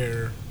can't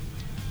wear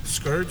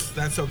skirts,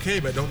 that's okay,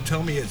 but don't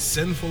tell me it's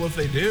sinful if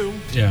they do.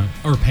 yeah,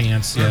 or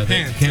pants. Or Yeah,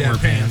 they pants. can't Yeah, wear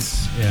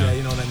pants. Yeah,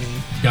 you know what I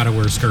mean. Gotta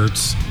wear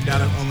skirts.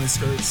 Got it, Yeah. only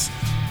skirts.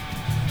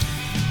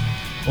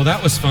 Well,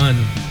 that was fun.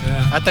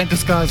 Yeah. I think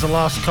this guy's a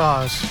lost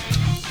cause.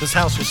 This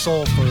house was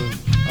sold for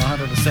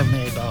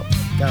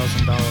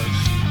 $178,000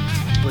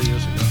 3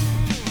 years ago.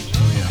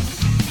 Oh yeah.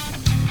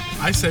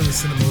 I say we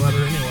send them a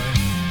letter anyway.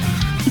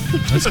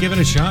 Let's give it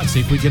a shot.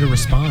 See if we get a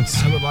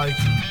response. I would like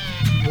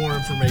more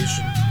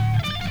information.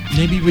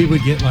 Maybe we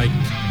would get like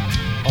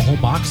a whole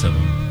box of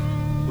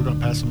them. We're going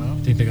to pass them out.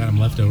 Think they got them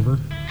left over?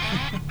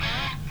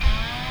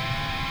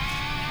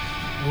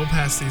 We'll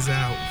pass these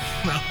out.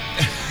 No.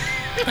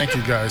 Thank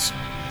you, guys.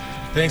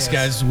 Thanks, Yes.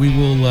 guys. We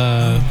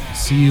will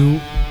see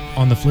you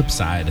on the flip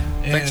side.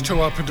 Thanks And,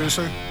 to our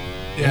producer.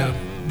 yeah,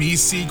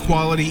 BC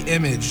Quality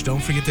Image.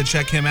 Don't forget to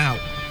check him out.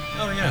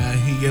 Oh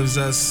He gives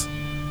us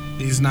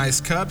these nice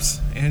cups,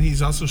 and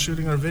he's also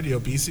shooting our video.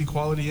 BC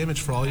Quality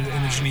Image for all your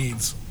image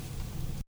needs.